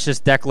a precious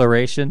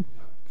declaration?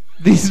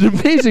 these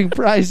amazing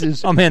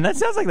prizes? Oh man, that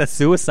sounds like the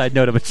suicide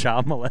note of a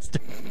child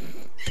molester.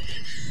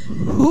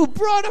 Who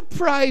brought a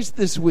prize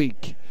this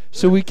week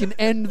so we can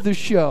end the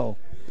show?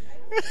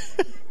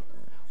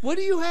 What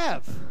do you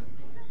have?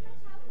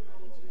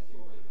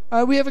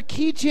 We have a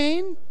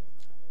keychain.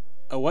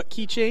 A what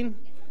keychain?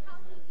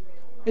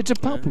 It's a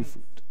papu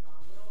fruit.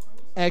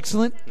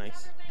 Excellent.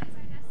 Nice.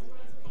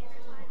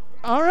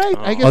 All right.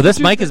 I guess Oh, this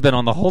we'll do mic has been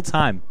on the whole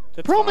time.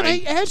 That's Perlman, fine.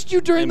 I asked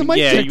you during the mic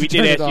yeah, check we to did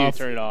turn ask it you off. to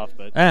turn it off,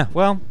 but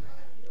Well,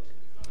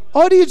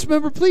 Audience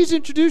member, please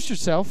introduce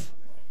yourself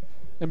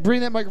and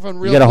bring that microphone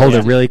you really got to hold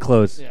close. it really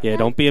close. yeah,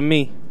 don't be a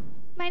me.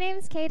 My name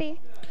is Katie.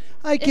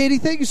 Hi, Katie.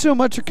 Thank you so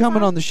much for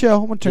coming on the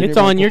show. I'm gonna turn It's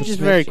your on. mic You're up a just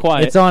smidge. very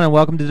quiet. It's on, and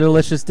welcome to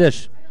Delicious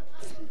Dish.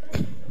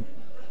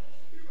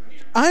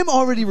 I'm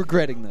already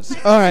regretting this.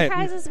 All The right.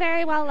 prize is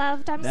very well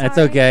loved. I'm That's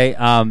sorry. okay.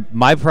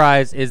 My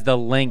prize is the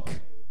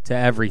link to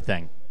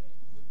everything.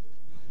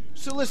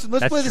 So listen,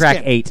 let's That's play this track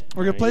game. 8.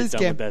 We're gonna play You're this done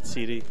game. with that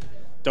CD.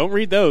 Don't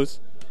read those.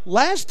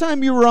 Last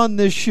time you were on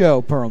this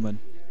show, Perlman,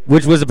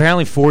 Which was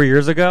apparently 4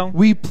 years ago.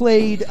 we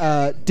played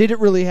Did It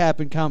Really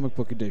Happen comic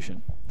book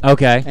edition.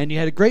 Okay. And you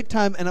had a great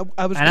time, and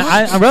I was And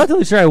going- I'm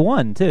relatively sure I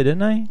won, too,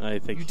 didn't I? I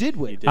think You did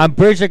win. I'm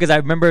pretty sure because I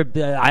remember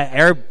I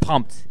air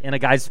pumped in a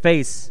guy's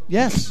face,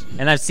 Yes.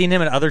 and I've seen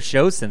him at other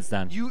shows since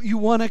then. You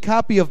won a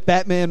copy of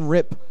Batman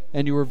Rip,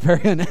 and you were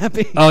very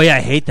unhappy. Oh, yeah,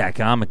 I hate that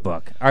comic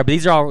book. All right, but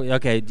these are all...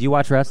 Okay, do you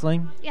watch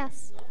wrestling?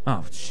 Yes.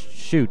 Oh,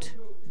 shoot.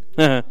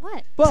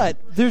 What? But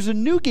there's a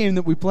new game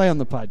that we play on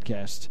the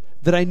podcast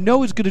that I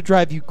know is going to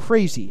drive you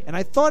crazy. And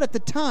I thought at the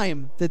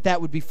time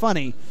that would be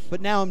funny, but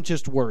now I'm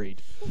just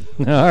worried.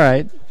 All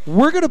right.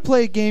 We're going to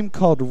play a game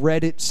called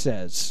Reddit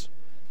Says.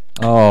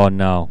 Oh,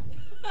 no.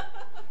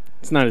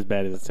 It's not as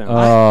bad as it sounds.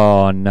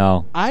 Oh,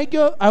 no.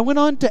 I went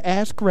on to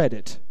Ask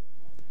Reddit,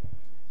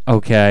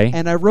 Okay.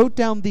 and I wrote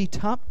down the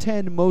top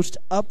 10 most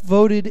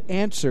upvoted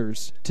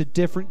answers to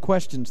different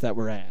questions that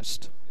were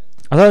asked.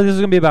 I thought this was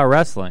going to be about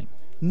wrestling.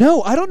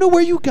 No, I don't know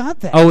where you got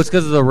that. Oh, it's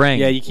because of the ring.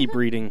 Yeah, you keep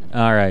reading.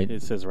 All right.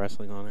 It says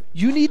wrestling on it.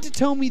 You need to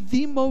tell me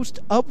the most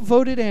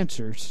upvoted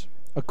answers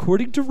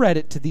according to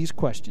Reddit to these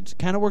questions. It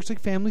kind of works like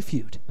Family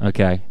Feud.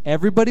 Okay.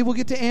 Everybody will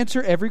get to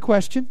answer every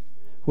question.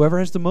 Whoever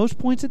has the most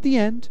points at the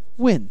end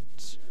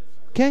wins.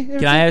 Okay?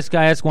 Can I ask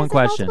one Is it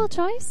question?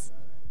 multiple choice?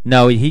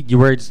 No, you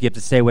have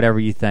to say whatever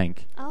you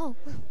think. Oh.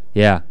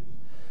 Yeah.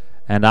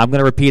 And I'm going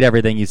to repeat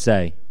everything you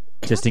say,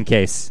 just in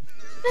case.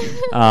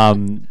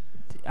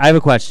 I have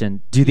a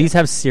question. Do these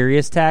have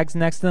serious tags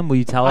next to them? Will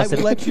you tell I us? will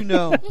let you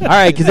know. All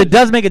right, because it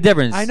does make a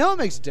difference. I know it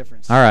makes a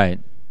difference. All right.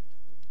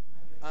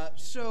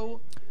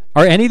 So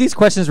Are any of these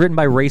questions written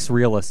by race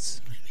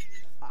realists?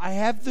 I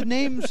have the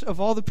names of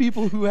all the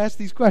people who asked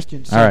these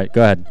questions. So, All right,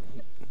 go ahead.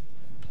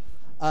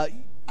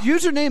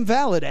 Username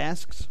Valid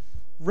asks,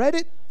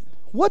 Reddit,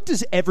 what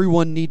does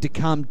everyone need to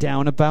calm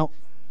down about?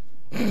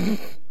 Do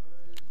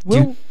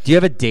you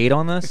have a date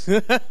on this?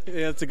 Yeah,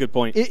 that's a good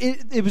point.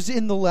 It was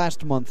in the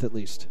last month at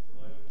least.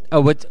 Oh,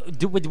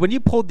 when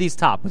you pulled these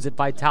top, was it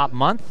by top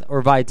month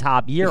or by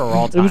top year or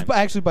all It time? was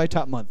actually by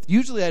top month.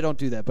 Usually I don't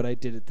do that, but I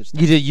did it this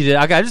time. You did.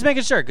 Okay, I'm just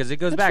making sure because it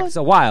goes back fine.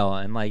 a while,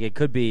 and like it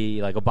could be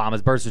like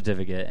Obama's birth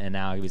certificate, and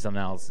now it could be something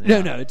else. you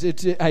know. No,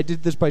 I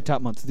did this by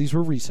top month. These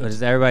were So recent.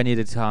 does everybody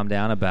need to calm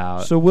down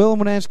about? So, Will, I'm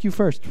going to ask you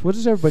first. What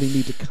does everybody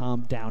need to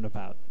calm down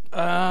about?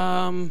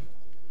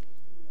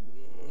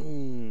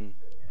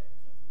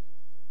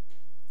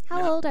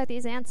 How old are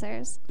these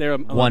answers? They're a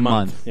 1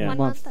 month. Yeah. 1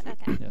 month?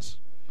 Okay. Yes.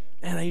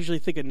 Man, I usually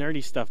think of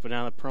nerdy stuff, but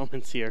now that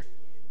Perlman's here.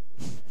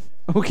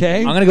 Okay.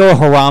 I'm gonna go with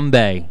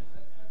Harambe.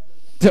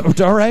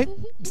 All right.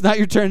 It's not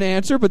your turn to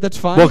answer, but that's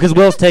fine. Well, because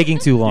Will's taking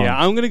too long. Yeah,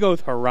 I'm going to go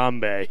with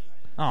Harambe.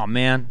 Oh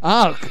man.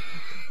 A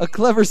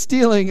clever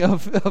stealing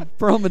of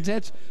Perlman's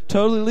answer.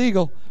 Totally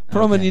legal.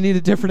 Perlman, Okay. you need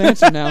a different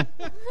answer now.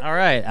 All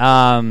right.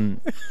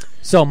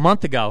 So a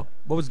month ago,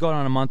 what was going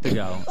on a month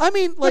ago? I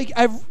mean, like,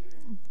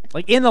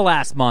 Like in the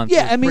last month. it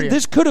yeah, was I mean, pretty-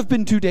 this could have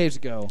been 2 days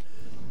ago.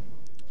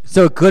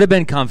 So it could have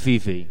been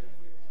Comfifi,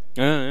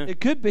 It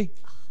could be.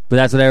 but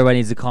that's what everybody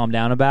needs to calm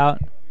down about.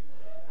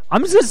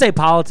 I'm just gonna say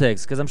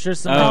politics because I'm sure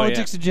some Oh,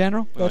 Politics in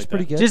general. That's like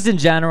pretty that. good. just in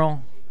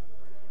general.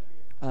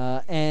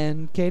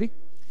 And Katie?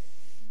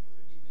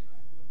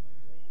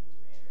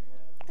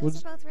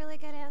 Those are both really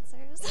good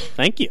answers.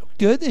 Thank you.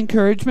 Good.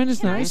 Encouragement is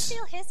Can I nice.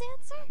 steal his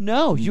answer?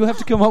 No, you have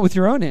to come up with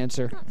your own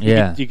answer.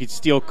 Yeah. You could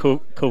steal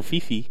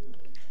Kofifi.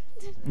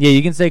 Yeah,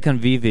 you can say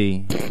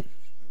convivi.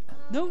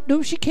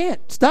 No, she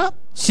can't. Stop.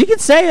 She can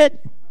say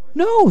it.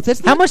 No, that's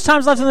How not, much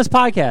time's left in this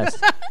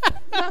podcast?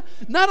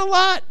 not a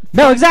lot.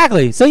 No,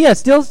 exactly. So yeah,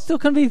 still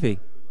convivi.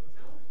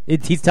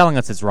 He's telling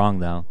us it's wrong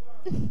though.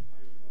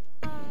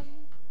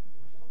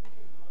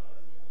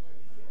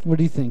 What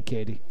do you think,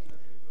 Katie?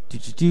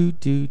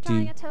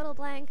 Drawing a total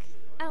blank.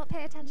 I don't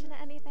pay attention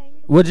to anything.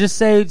 Well, just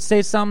say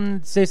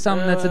something. Say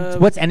something that's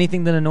what's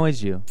anything that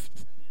annoys you.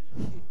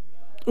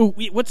 Ooh,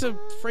 what's a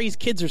phrase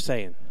kids are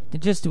saying?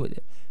 Just do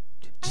it.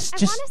 I want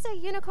to say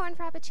unicorn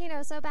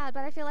frappuccino so bad,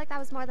 but I feel like that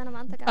was more than a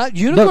month ago.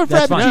 Unicorn No,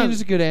 that's Frappuccino fine.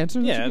 is a good answer.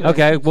 That's Yeah, a good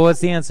Okay. Well,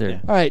 what's the answer? Yeah.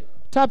 All right.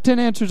 Top 10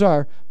 answers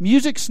are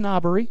music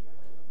snobbery.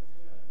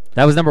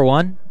 That was number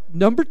 1.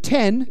 Number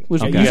 10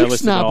 was You gotta music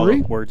listen to all the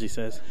snobbery. words he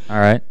says. All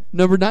right.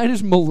 Number 9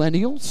 is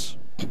millennials.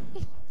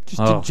 Just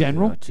in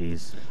general.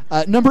 Jeez.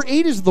 Number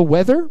 8 is the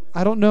weather.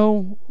 I don't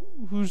know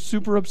who's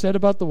super upset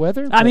about the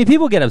weather. I but- mean,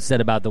 people get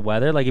upset about the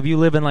weather. Like if you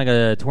live in like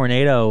a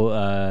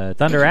tornado,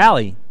 Thunder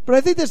Alley. but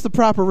I think that's the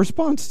proper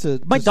response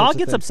to. My to dog such a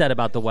gets thing. upset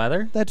about the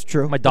weather. That's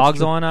true. My That's dog's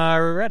true. on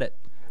Reddit.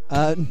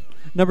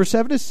 Number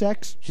 7 is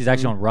sex. She's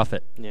actually on Rough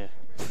It. Yeah.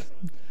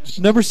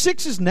 Number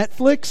 6 is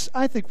Netflix.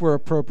 I think we're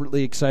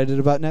appropriately excited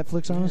about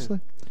Netflix, honestly.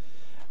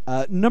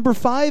 Number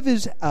 5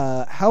 is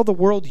how the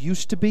world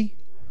used to be,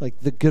 like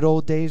the good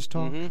old days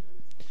talk. Mm-hmm.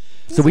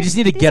 So we just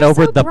need to These get are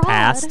over so the broad.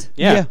 past.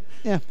 Yeah.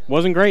 Yeah.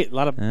 Wasn't great. A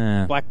lot of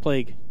Yeah. Black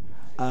Plague.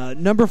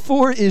 Number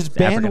 4 is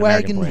African-American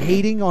bandwagon boy.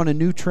 hating on a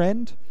new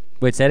trend.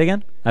 Wait, say it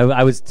again.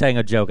 I was saying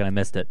a joke and I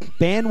missed it.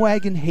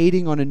 Bandwagon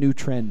hating on a new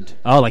trend.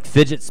 Oh, like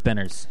fidget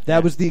spinners.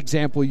 That was the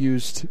example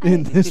used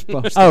in this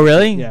post. Oh,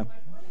 really? Yeah.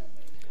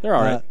 They're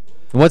all right.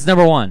 What's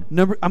number 1?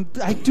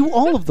 I do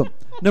all of them.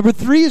 Number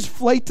 3 is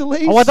flight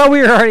delays. Oh, I thought we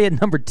were already at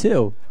number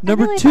 2.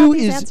 Number really 2 thought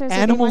these is answers would be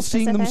more animals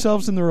seeing specific.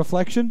 themselves in the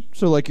reflection.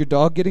 So, like your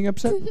dog getting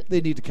upset,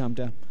 they need to calm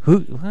down. Who?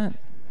 What?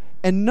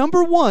 And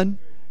number 1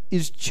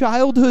 is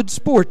childhood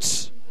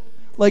sports.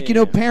 Like, you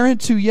know,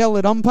 parents who yell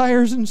at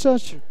umpires and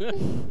such.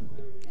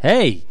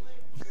 Hey.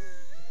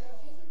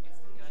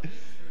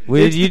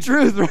 It's the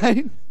truth,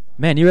 right?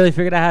 Man, you really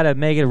figured out how to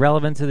make it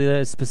relevant to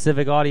the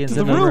specific audience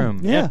To in the the room.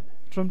 Yeah,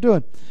 that's what I'm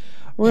doing.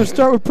 We're going to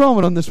start with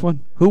Perlman on this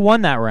one. Who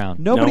won that round?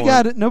 Nobody No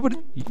got one. it. Nobody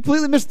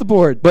completely missed the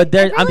board. But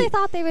there, I really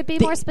thought they would be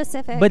more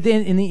specific. But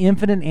in the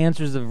infinite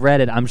answers of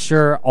Reddit, I'm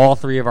sure all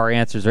 3 of our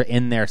answers are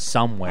in there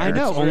somewhere. I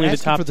know. It's we're only the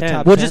asking top for the 10.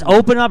 top We'll 10. just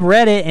open up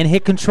Reddit and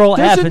hit Control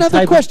There's F and another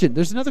type. question.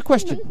 There's another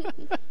question.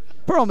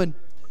 Perlman,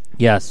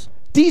 Yes.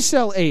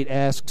 D-Cell8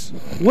 asks,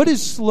 what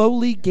is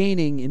slowly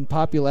gaining in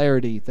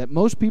popularity that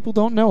most people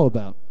don't know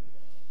about?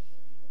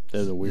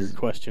 That's a weird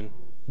question.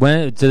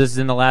 When? So this is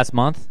in the last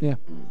month? Yeah.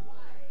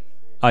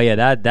 Oh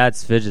yeah,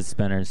 that's fidget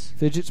spinners.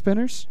 Fidget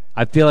spinners?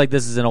 I feel like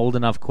this is an old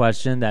enough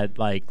question that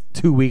like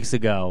 2 weeks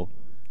ago.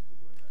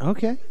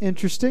 Okay.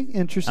 Interesting.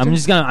 I'm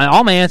just gonna.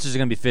 All my answers are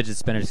gonna be fidget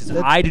spinners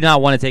because I do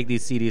not want to take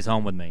these CDs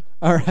home with me.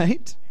 All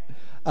right.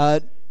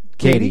 Katie,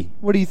 Katie.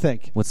 what do you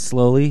think? What's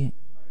slowly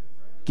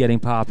getting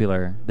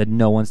popular that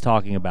no one's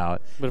talking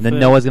about? But And if then they-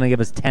 Noah's gonna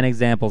give us 10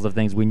 examples of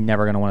things we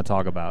never gonna want to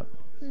talk about.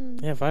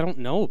 Yeah, if I don't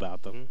know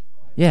about them.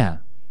 Yeah.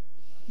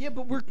 Yeah,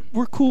 but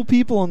we're cool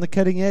people on the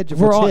cutting edge of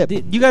We're what's all, hip.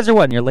 you guys are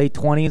what, in your late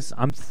 20s?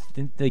 I'm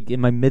like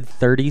in my mid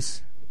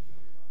 30s.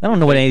 I don't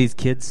know what any of these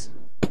kids.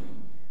 I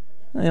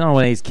don't know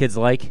what any of these kids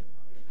like.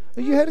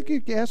 You had a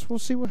good guess. We'll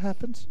see what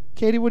happens.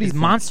 Katie, what do you Is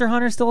think? Monster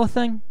Hunter still a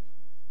thing?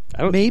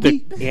 I don't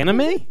Maybe. the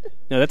anime?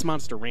 No, that's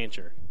Monster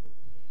Rancher.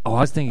 Oh, I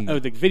was thinking. Oh,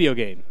 the video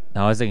game.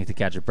 No, I was thinking To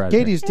Catch a Predator.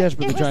 Katie's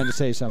desperately trying to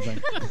say something.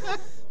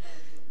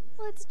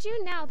 well, it's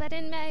June now, but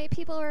in May,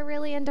 people were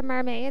really into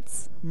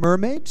mermaids.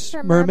 Mermaids?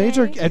 Sure, Mermaids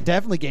are mermaid.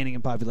 definitely gaining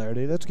in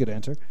popularity. That's a good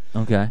answer.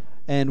 Okay.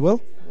 And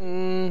Will?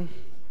 I'm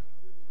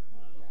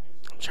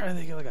trying to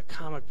think of like a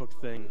comic book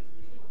thing.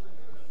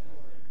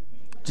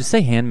 Just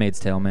say Handmaid's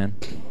Tale, man.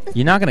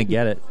 You're not gonna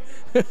get it.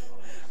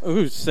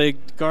 Ooh, say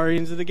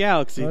Guardians of the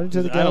Galaxy. Guardians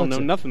of the I don't know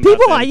Galaxy. nothing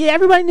People, about that. yeah,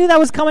 everybody knew that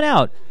was coming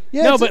out.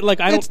 Yeah, No, it's but like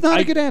I it's not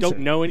I a good answer. don't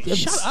know any.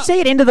 Shut up. Say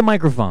it into the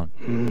microphone.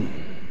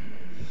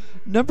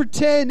 Number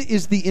 10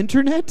 is the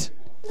internet.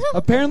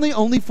 Apparently,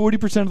 only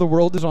 40% of the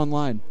world is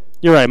online.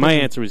 You're right. My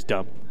answer was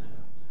dumb.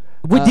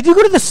 Wait, did you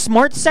go to the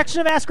smart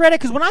section of Ask Reddit?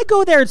 Because when I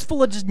go there, it's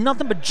full of just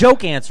nothing but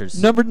joke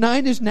answers. Number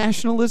 9 is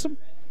nationalism.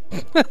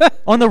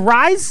 On the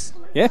rise?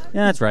 Yeah.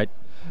 Yeah, that's right.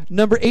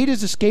 Number 8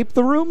 is escape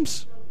the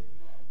rooms.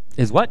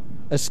 Is what?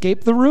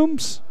 Escape the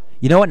rooms.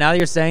 You know what? Now that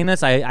you're saying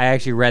this, I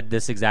actually read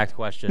this exact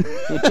question.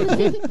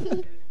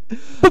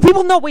 But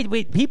people know.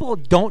 Wait. People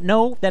don't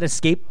know that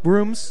escape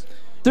rooms.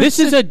 This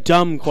is a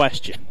dumb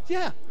question.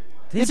 Yeah.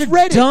 These It's are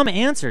Reddit. dumb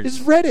answers. It's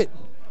Reddit.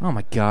 Oh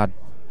my god.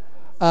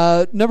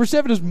 Number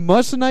 7 is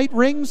Mussolite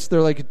rings.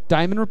 They're like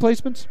diamond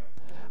replacements.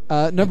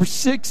 Number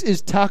 6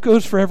 is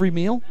tacos for every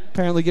meal.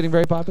 Apparently getting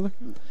very popular.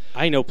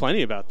 I know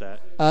plenty about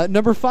that.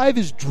 Number 5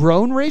 is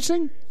drone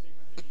racing.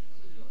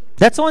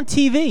 That's on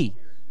TV.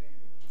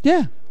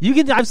 Yeah.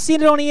 I've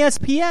seen it on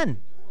ESPN.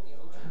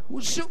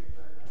 So,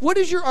 what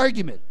is your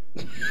argument?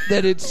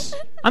 That it's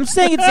I'm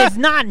saying it's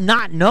not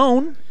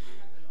known.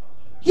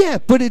 yeah,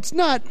 but it's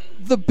not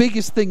the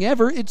biggest thing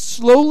ever. It's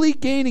slowly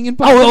gaining in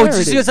Oh, popularity.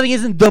 just because something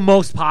isn't the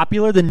most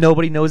popular, then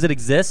nobody knows it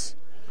exists?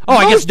 Oh,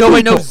 I Most guess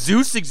nobody people. knows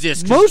Zeus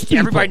exists. 'Cause Most people.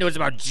 everybody knows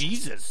about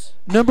Jesus.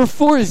 Number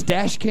 4 is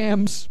dash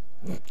cams.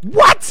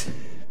 What?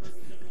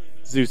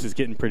 Zeus is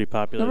getting pretty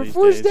popular Number these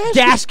 4 is days.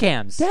 dash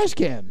Cams. Dash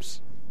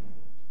cams.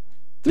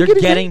 They're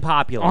getting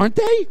popular. Aren't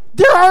they?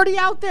 They're already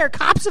out there.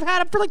 Cops have had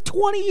them for like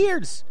 20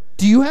 years.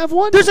 Do you have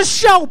one? There's a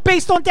show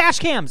based on dash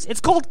cams. It's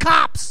called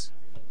Cops.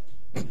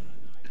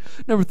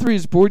 Number 3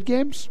 is board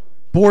games.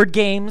 Board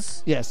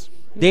games. Yes.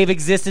 They've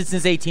existed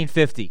since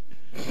 1850.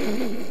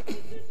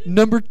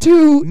 Number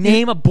 2.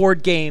 Name a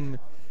board game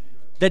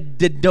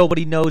that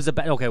nobody knows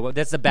about. Okay, well,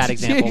 that's a bad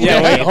example.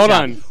 Yeah, wait, hold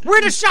on. We're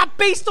in a shop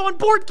based on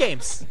board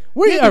games.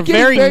 We Yeah, are they're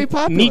getting very, very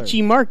popular. niche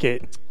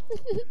market.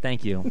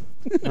 Thank you.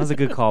 That was a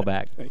good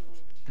callback.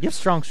 You have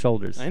strong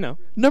shoulders. I know.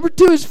 Number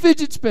 2 is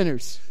fidget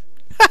spinners.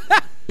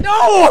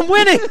 No, I'm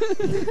winning.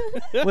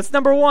 What's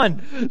number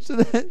 1? So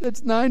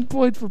that's 9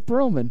 points for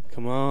Perlman.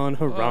 Come on,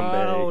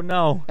 Harambe. Oh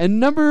no! And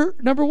number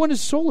 1 is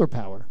solar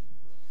power.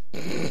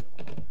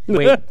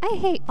 Wait, I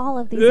hate all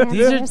of these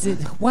these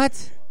answers. are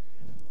what?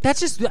 That's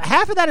just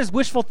half of that is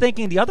wishful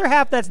thinking. The other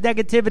half that's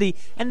negativity,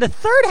 and the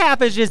third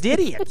half is just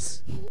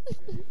idiots.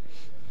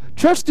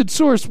 Trusted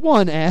Source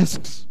 1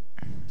 asks.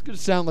 It's going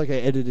to sound like I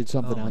edited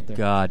something out there.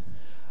 God.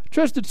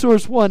 Trusted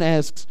Source 1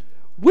 asks,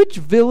 which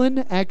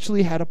villain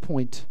actually had a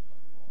point?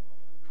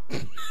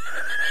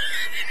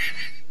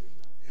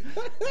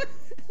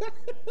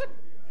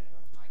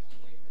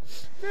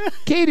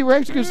 Katie, we're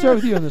actually going to start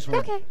with you on this one.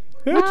 Okay.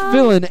 Which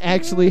villain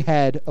actually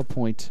had a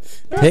point?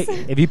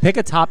 If you pick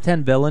a top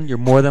 10 villain, you're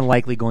more than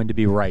likely going to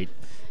be right,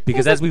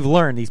 because as we've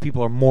learned, these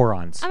people are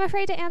morons. I'm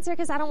afraid to answer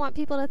because I don't want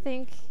people to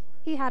think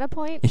he had a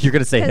point. You're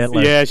going to say 'Cause-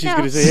 Hitler. Yeah, she's No.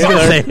 going to say She's Hitler.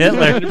 gonna say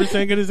Hitler. 100%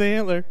 going to say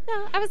Hitler.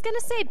 No, I was going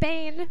to say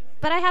Bane,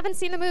 but I haven't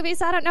seen the movie,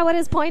 so I don't know what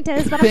his point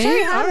is, but I'm sure he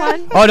Bane? had Alright.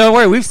 one. Oh, don't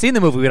worry. We've seen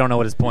the movie. We don't know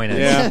what his point is.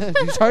 Yeah.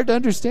 He's hard to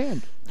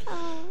understand.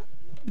 Oh.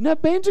 No,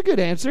 Bane's a good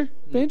answer.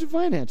 Bane's a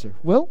fine answer.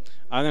 Will?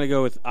 I'm going to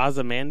go with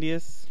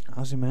Ozymandias.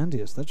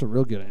 Ozymandias. That's a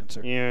real good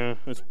answer. Yeah,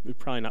 it's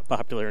probably not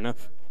popular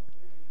enough.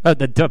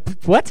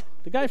 What?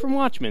 The guy from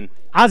Watchmen.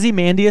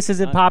 Ozymandias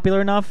isn't popular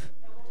enough?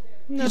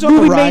 He's The on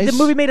the movie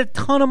rise. made a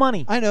ton of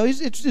money. I know.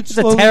 It's a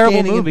slowly terrible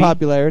gaining movie. in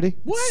popularity.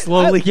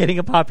 Slowly getting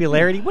a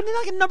popularity. Wasn't it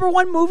like a number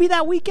 1 movie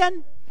that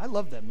weekend? I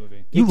love that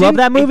movie. You It love didn't-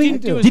 that movie? it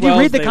didn't do as Did you well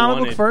read as the they comic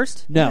book wanted.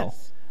 first? No.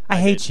 Yes. I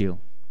hate you.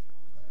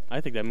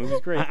 I think that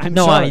movie's great. I'm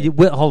No, sorry.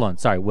 Will, hold on.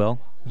 Sorry, Will.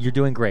 You're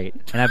doing great,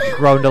 and I've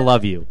grown to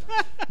love you.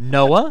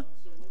 Noah,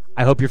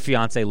 I hope your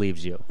fiance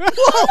leaves you.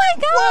 Oh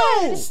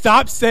my god!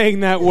 Stop saying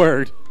that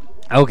word.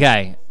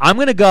 Okay, I'm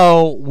gonna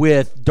go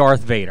with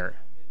Darth Vader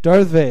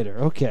Darth Vader.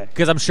 Okay.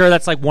 because I'm sure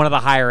that's like one of the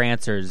higher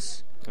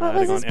answers. What I'd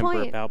was go his on Emperor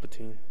point?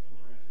 Palpatine.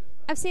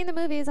 I've seen the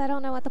movies. I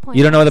don't know what the point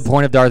You don't know what is. the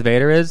point of Darth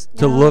Vader is?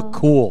 To No. look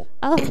cool.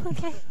 Oh,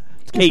 okay.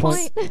 Kate.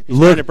 point. He's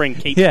trying to bring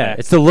Kate Yeah, back.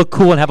 it's to look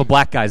cool and have a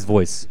black guy's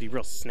voice. Be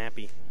real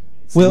snappy.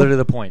 It's Will- literally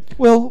the point.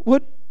 Well,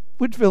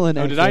 which villain?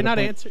 Oh, actually did I had a not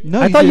point? answer?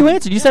 No, I thought you didn't.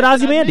 answered. You said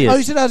Ozymandias. Oh,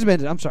 you said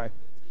Ozymandias. I'm sorry.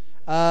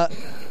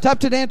 Top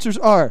 10 answers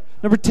are: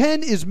 number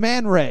 10 is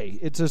Man Ray.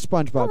 It's a Oh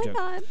SpongeBob my joke.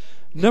 god.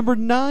 Number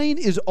 9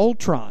 is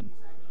Ultron.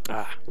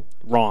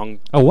 Wrong.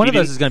 Oh, one He of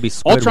those didn't- is going to be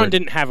Squidward. Ultron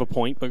didn't have a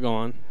point, but go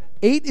on.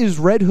 8 is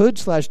Red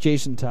Hood /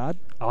 Jason Todd.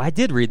 Oh, I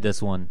did read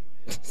this one.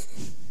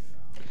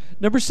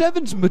 Number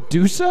 7's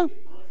Medusa.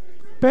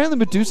 Apparently,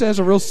 Medusa has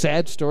a real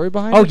sad story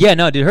behind Oh it. yeah,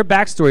 no, dude, her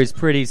backstory is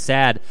pretty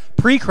sad.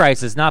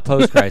 Pre-crisis, not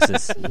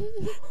post-crisis.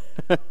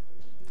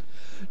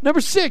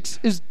 Number 6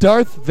 is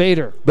Darth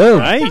Vader. Boom.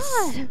 Nice.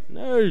 God.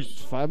 Nice.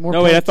 5 more.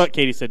 No, wait, I points. thought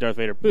Katie said Darth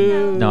Vader.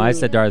 Boo. No, I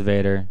said Darth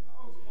Vader.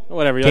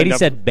 Whatever. you Katie end up-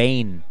 said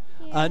Bane.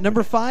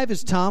 Number 5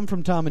 is Tom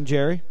from Tom and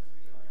Jerry.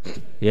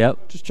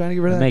 Yep, Just trying to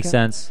get rid of that that. makes guy.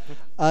 sense.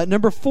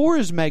 Number 4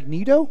 is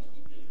Magneto.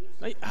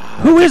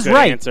 Who is good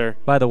right? answer.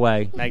 By the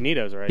way,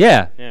 Magneto's right.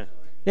 Yeah. Yeah.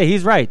 yeah,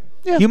 he's right.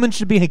 Yeah. Humans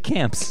should be in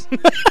camps.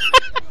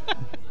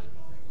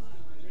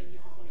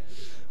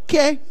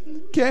 Okay.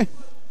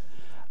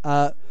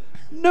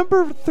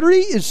 Number 3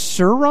 is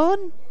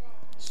Sauron.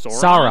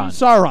 Sauron.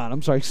 Sauron.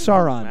 I'm sorry,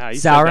 Sauron. Wow, you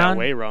said Sauron? that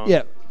way wrong.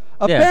 Yeah.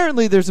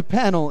 Apparently, there's a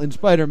panel in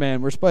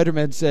Spider-Man where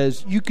Spider-Man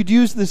says, you could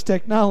use this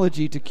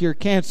technology to cure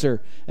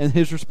cancer. And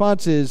his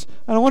response is,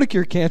 I don't want to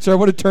cure cancer. I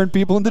want to turn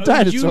people into Oh,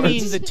 dinosaurs. you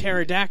mean the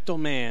pterodactyl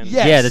man?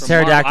 Yes. Yeah, the From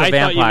pterodactyl Marvel.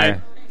 I thought you vampire.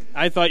 meant-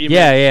 I thought you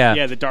Yeah, meant yeah.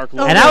 yeah, the Dark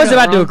Lord. And no, I was no,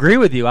 about to wrong. agree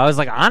with you. I was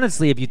like,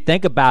 honestly, if you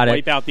think about it,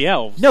 wipe out the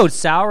elves. no,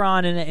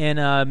 Sauron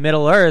in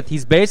Middle Earth,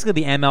 he's basically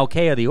the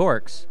MLK of the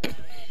orcs.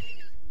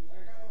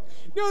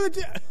 No,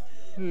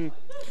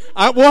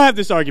 we'll have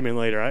this argument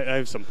later. I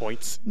have some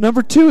points.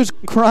 Number 2 is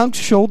Kronk's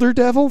Shoulder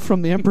Devil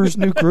from The Emperor's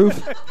New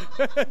Groove.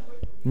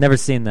 Never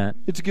seen that.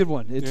 It's a good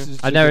one. It's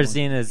I've a never good one.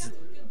 seen his.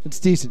 It's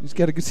decent.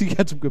 He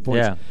got some good points.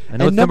 Yeah. I know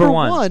And it's number number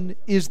one. 1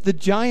 is the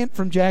giant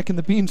from Jack and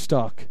the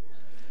Beanstalk.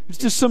 It's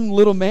just some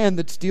little man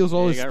that steals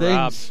all Yeah, his he got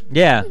things. robbed.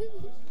 Yeah.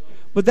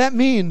 But that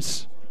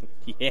means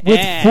Yeah.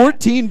 with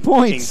 14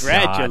 points,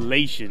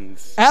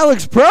 Congratulations.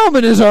 Alex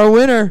Perlman is our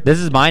winner. This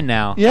is mine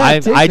now. Yeah, I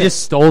take it.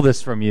 just stole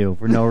this from you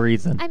for no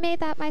reason. I made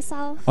that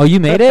myself. Oh, you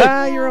made it?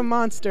 Ah, you're a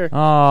monster.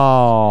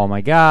 Oh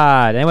my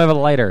God! Anyone have a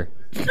lighter?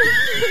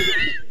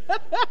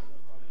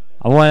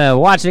 I want to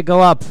watch it go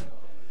up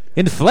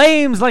in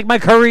flames like my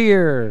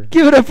career.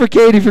 Give it up for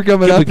Katie for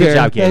coming up Good here.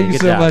 job, Katie. Thank you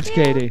Good so job. much,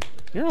 Katie.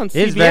 You're on It's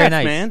CBS, very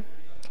nice. man.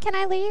 Can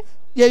I leave?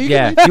 Yeah, you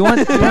Yeah. can. Do you want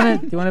it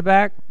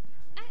back?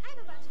 I have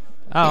a bunch.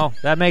 Oh,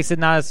 that makes it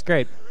not as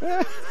great.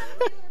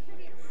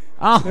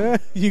 Oh,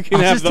 You can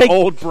I'll have just the take-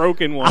 old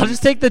broken one. I'll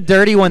just take the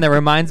dirty one that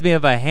reminds me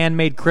of a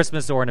handmade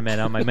Christmas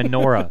ornament on my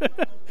menorah.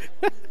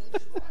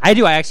 I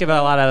do. I actually have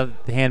a lot of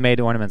handmade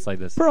ornaments like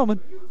this. Perlman,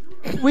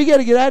 we got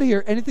to get out of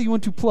here. Anything you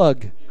want to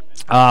plug?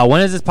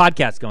 When is this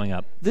podcast going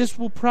up? This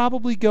will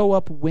probably go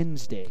up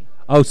Wednesday.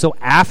 Oh, so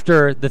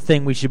after the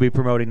thing we should be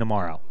promoting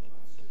tomorrow.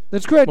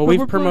 That's correct. well, but we've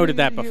we're promoted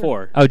that promoting it here.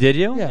 before. Oh, did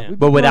you? Yeah, we've been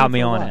But without promoting me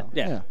for a on while. it.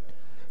 Yeah.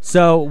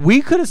 So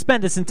we could have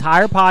spent this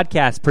entire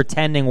podcast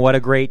pretending what a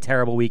great,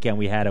 terrible weekend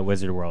we had at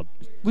Wizard World.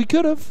 We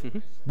could have.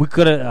 We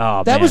could have.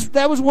 Oh, That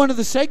man. was one of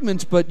the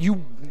segments, but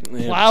you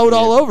Yeah. plowed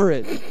all over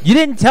it. You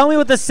didn't tell me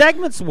what the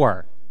segments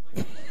were.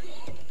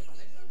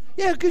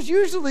 Yeah, because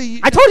usually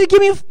I told you give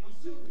me an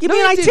you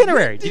didn't.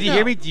 itinerary. You Did you didn't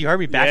hear know. me? You heard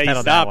me Yeah, you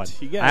backpedal that one.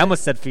 stopped. You got I it.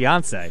 almost said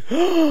fiance.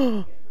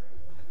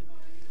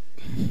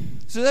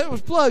 So that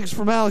was plugs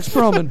from Alex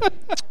Perlman.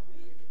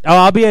 Oh,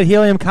 I'll be at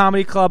Helium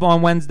Comedy Club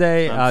on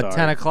Wednesday, I'm sorry.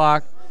 10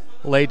 o'clock,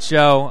 late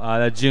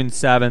show, June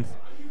 7th.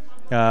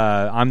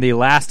 I'm the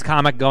last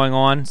comic going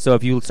on, so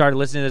if you started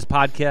listening to this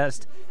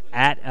podcast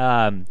at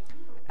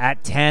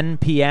 10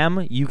 p.m.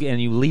 and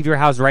you leave your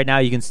house right now,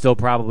 you can still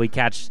probably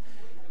catch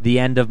the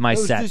end of my Oh,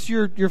 is set. this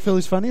your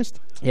Philly's Funniest?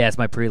 Yeah, it's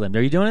my prelim.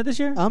 Are you doing it this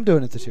year? I'm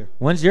doing it this year.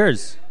 When's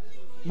yours?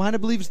 Mine, I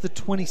believe, is the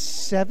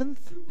 27th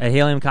At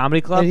Helium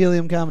Comedy Club? at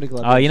Helium Comedy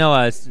Club. Oh, you know,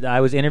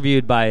 I was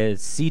interviewed by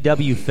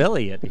CW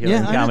Philly at Helium yeah,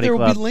 I know Comedy there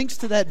will Club. be links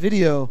to that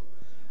video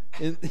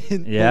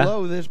in Yeah?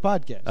 below this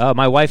podcast.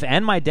 My wife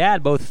and my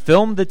dad both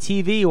filmed the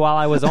TV while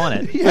I was on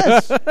it.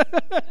 Yes.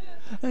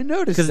 I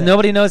noticed Because that.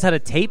 nobody knows how to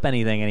tape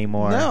anything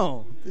anymore.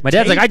 No. My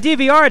dad's like, I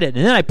DVR'd it,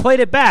 and then I played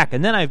it back,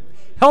 and then I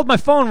held my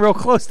phone real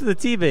close to the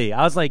TV.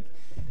 I was like,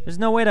 there's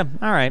no way to...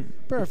 All right.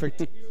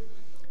 Perfect.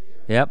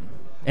 Yep.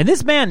 And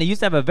this man, he used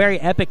to have a very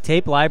epic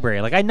tape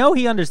library. Like, I know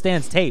he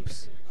understands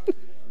tapes.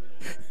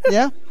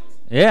 Yeah.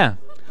 Yeah.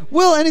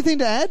 Will, anything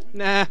to add?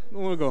 Nah,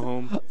 we'll go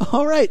home.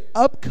 All right.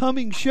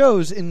 Upcoming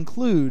shows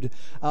include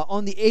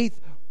on the 8th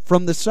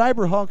from the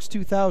Cyberhawks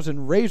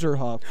 2000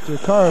 Razorhawk to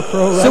Cara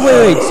Pro So Wrestling.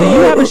 wait. So you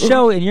have a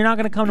show, and you're not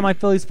going to come to my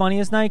Philly's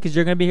Funniest night because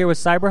you're going to be here with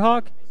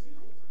Cyberhawk?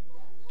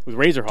 With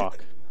Razorhawk.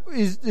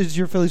 Is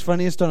your Philly's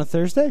Funniest on a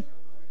Thursday?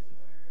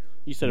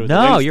 You said it was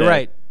No, Wednesday. you're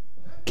right.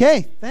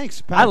 Okay.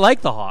 Thanks. pal. I like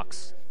the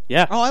Hawks.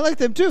 Yeah. Oh, I like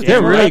them too.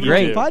 They're We're really on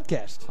great.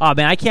 Podcast. Oh,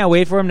 man, I can't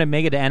wait for him to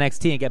make it to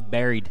NXT and get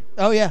buried.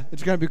 Oh yeah,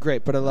 it's gonna be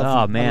great. But I love them. Oh,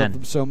 I man. love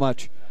them so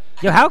much.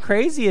 Yo, how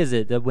crazy is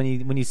it that when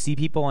you see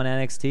people on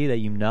NXT that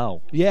you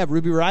know? Yeah,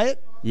 Ruby Riott.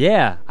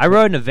 Yeah, I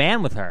rode in a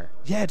van with her.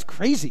 Yeah, it's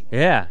crazy.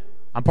 Yeah,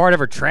 I'm part of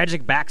her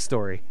tragic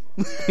backstory.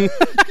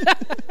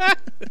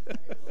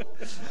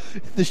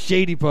 The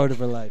shady part of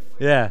her life.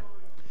 Yeah.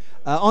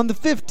 On the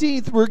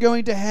 15th, we're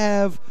going to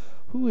have.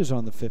 Who is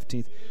on the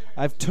 15th?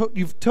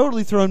 You've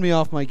totally thrown me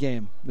off my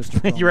game,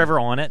 Mr. You're ever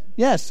on it?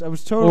 Yes, I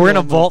was totally. Well, we're in a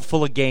on my- vault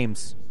full of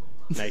games.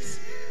 Nice.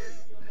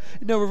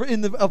 No, we're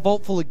in a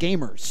vault full of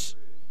gamers.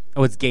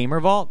 Oh, it's Gamer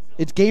Vault?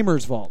 It's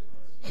Gamers Vault.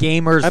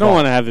 Gamers I don't Vault.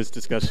 want to have this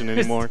discussion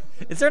anymore.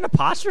 Is there an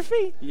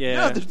apostrophe? Yeah.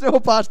 No, there's no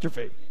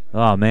apostrophe.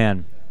 Oh,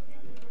 man.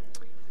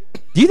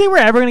 Do you think we're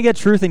ever going to get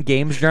truth in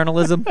games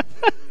journalism?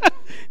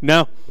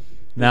 No.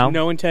 No?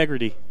 No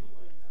integrity.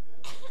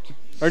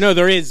 Or no,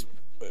 there is.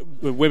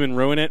 Women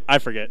ruin it. I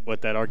forget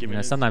what that argument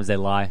is. Sometimes they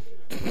lie.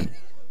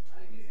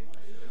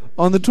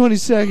 On the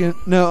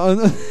 22nd, no,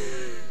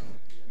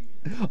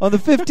 on the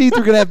 15th,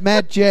 we're going to have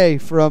Matt J.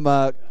 from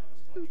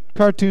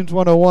Cartoons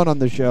 101 on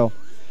the show.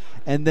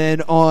 And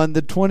then on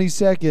the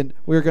 22nd,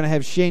 we're going to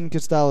have Shane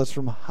Costalis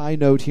from High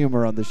Note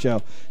Humor on the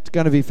show. It's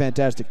going to be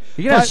fantastic.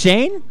 You going to have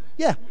Shane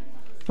Yeah.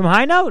 from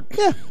High Note?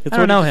 Yeah. I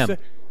don't know him.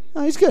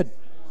 No, he's good.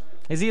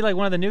 Is he like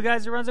one of the new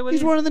guys who runs it with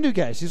He's you? one of the new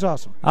guys. He's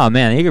awesome. Oh,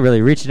 man, he could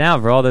really reach it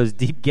out for all those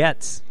deep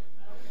gets.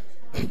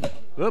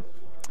 Whoop.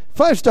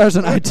 5 stars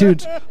on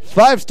iTunes,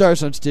 5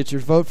 stars on Stitcher.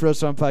 Vote for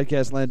us on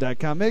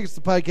podcastland.com. Make us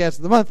the podcast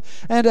of the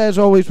month. And as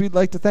always, we'd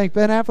like to thank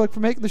Ben Affleck for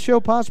making the show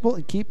possible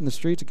and keeping the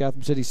streets of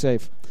Gotham City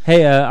safe.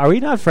 Hey, are we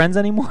not friends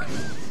anymore?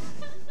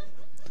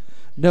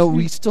 No,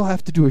 we still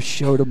have to do a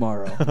show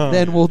tomorrow.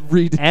 Then we'll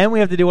read. And we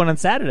have to do one on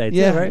Saturday, too,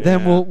 Yeah, right?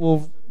 then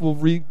we'll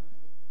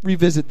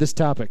revisit this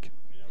topic.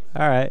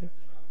 All right.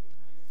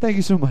 Thank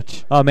you so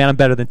much. Oh, man, I'm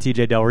better than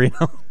TJ Del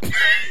Reno.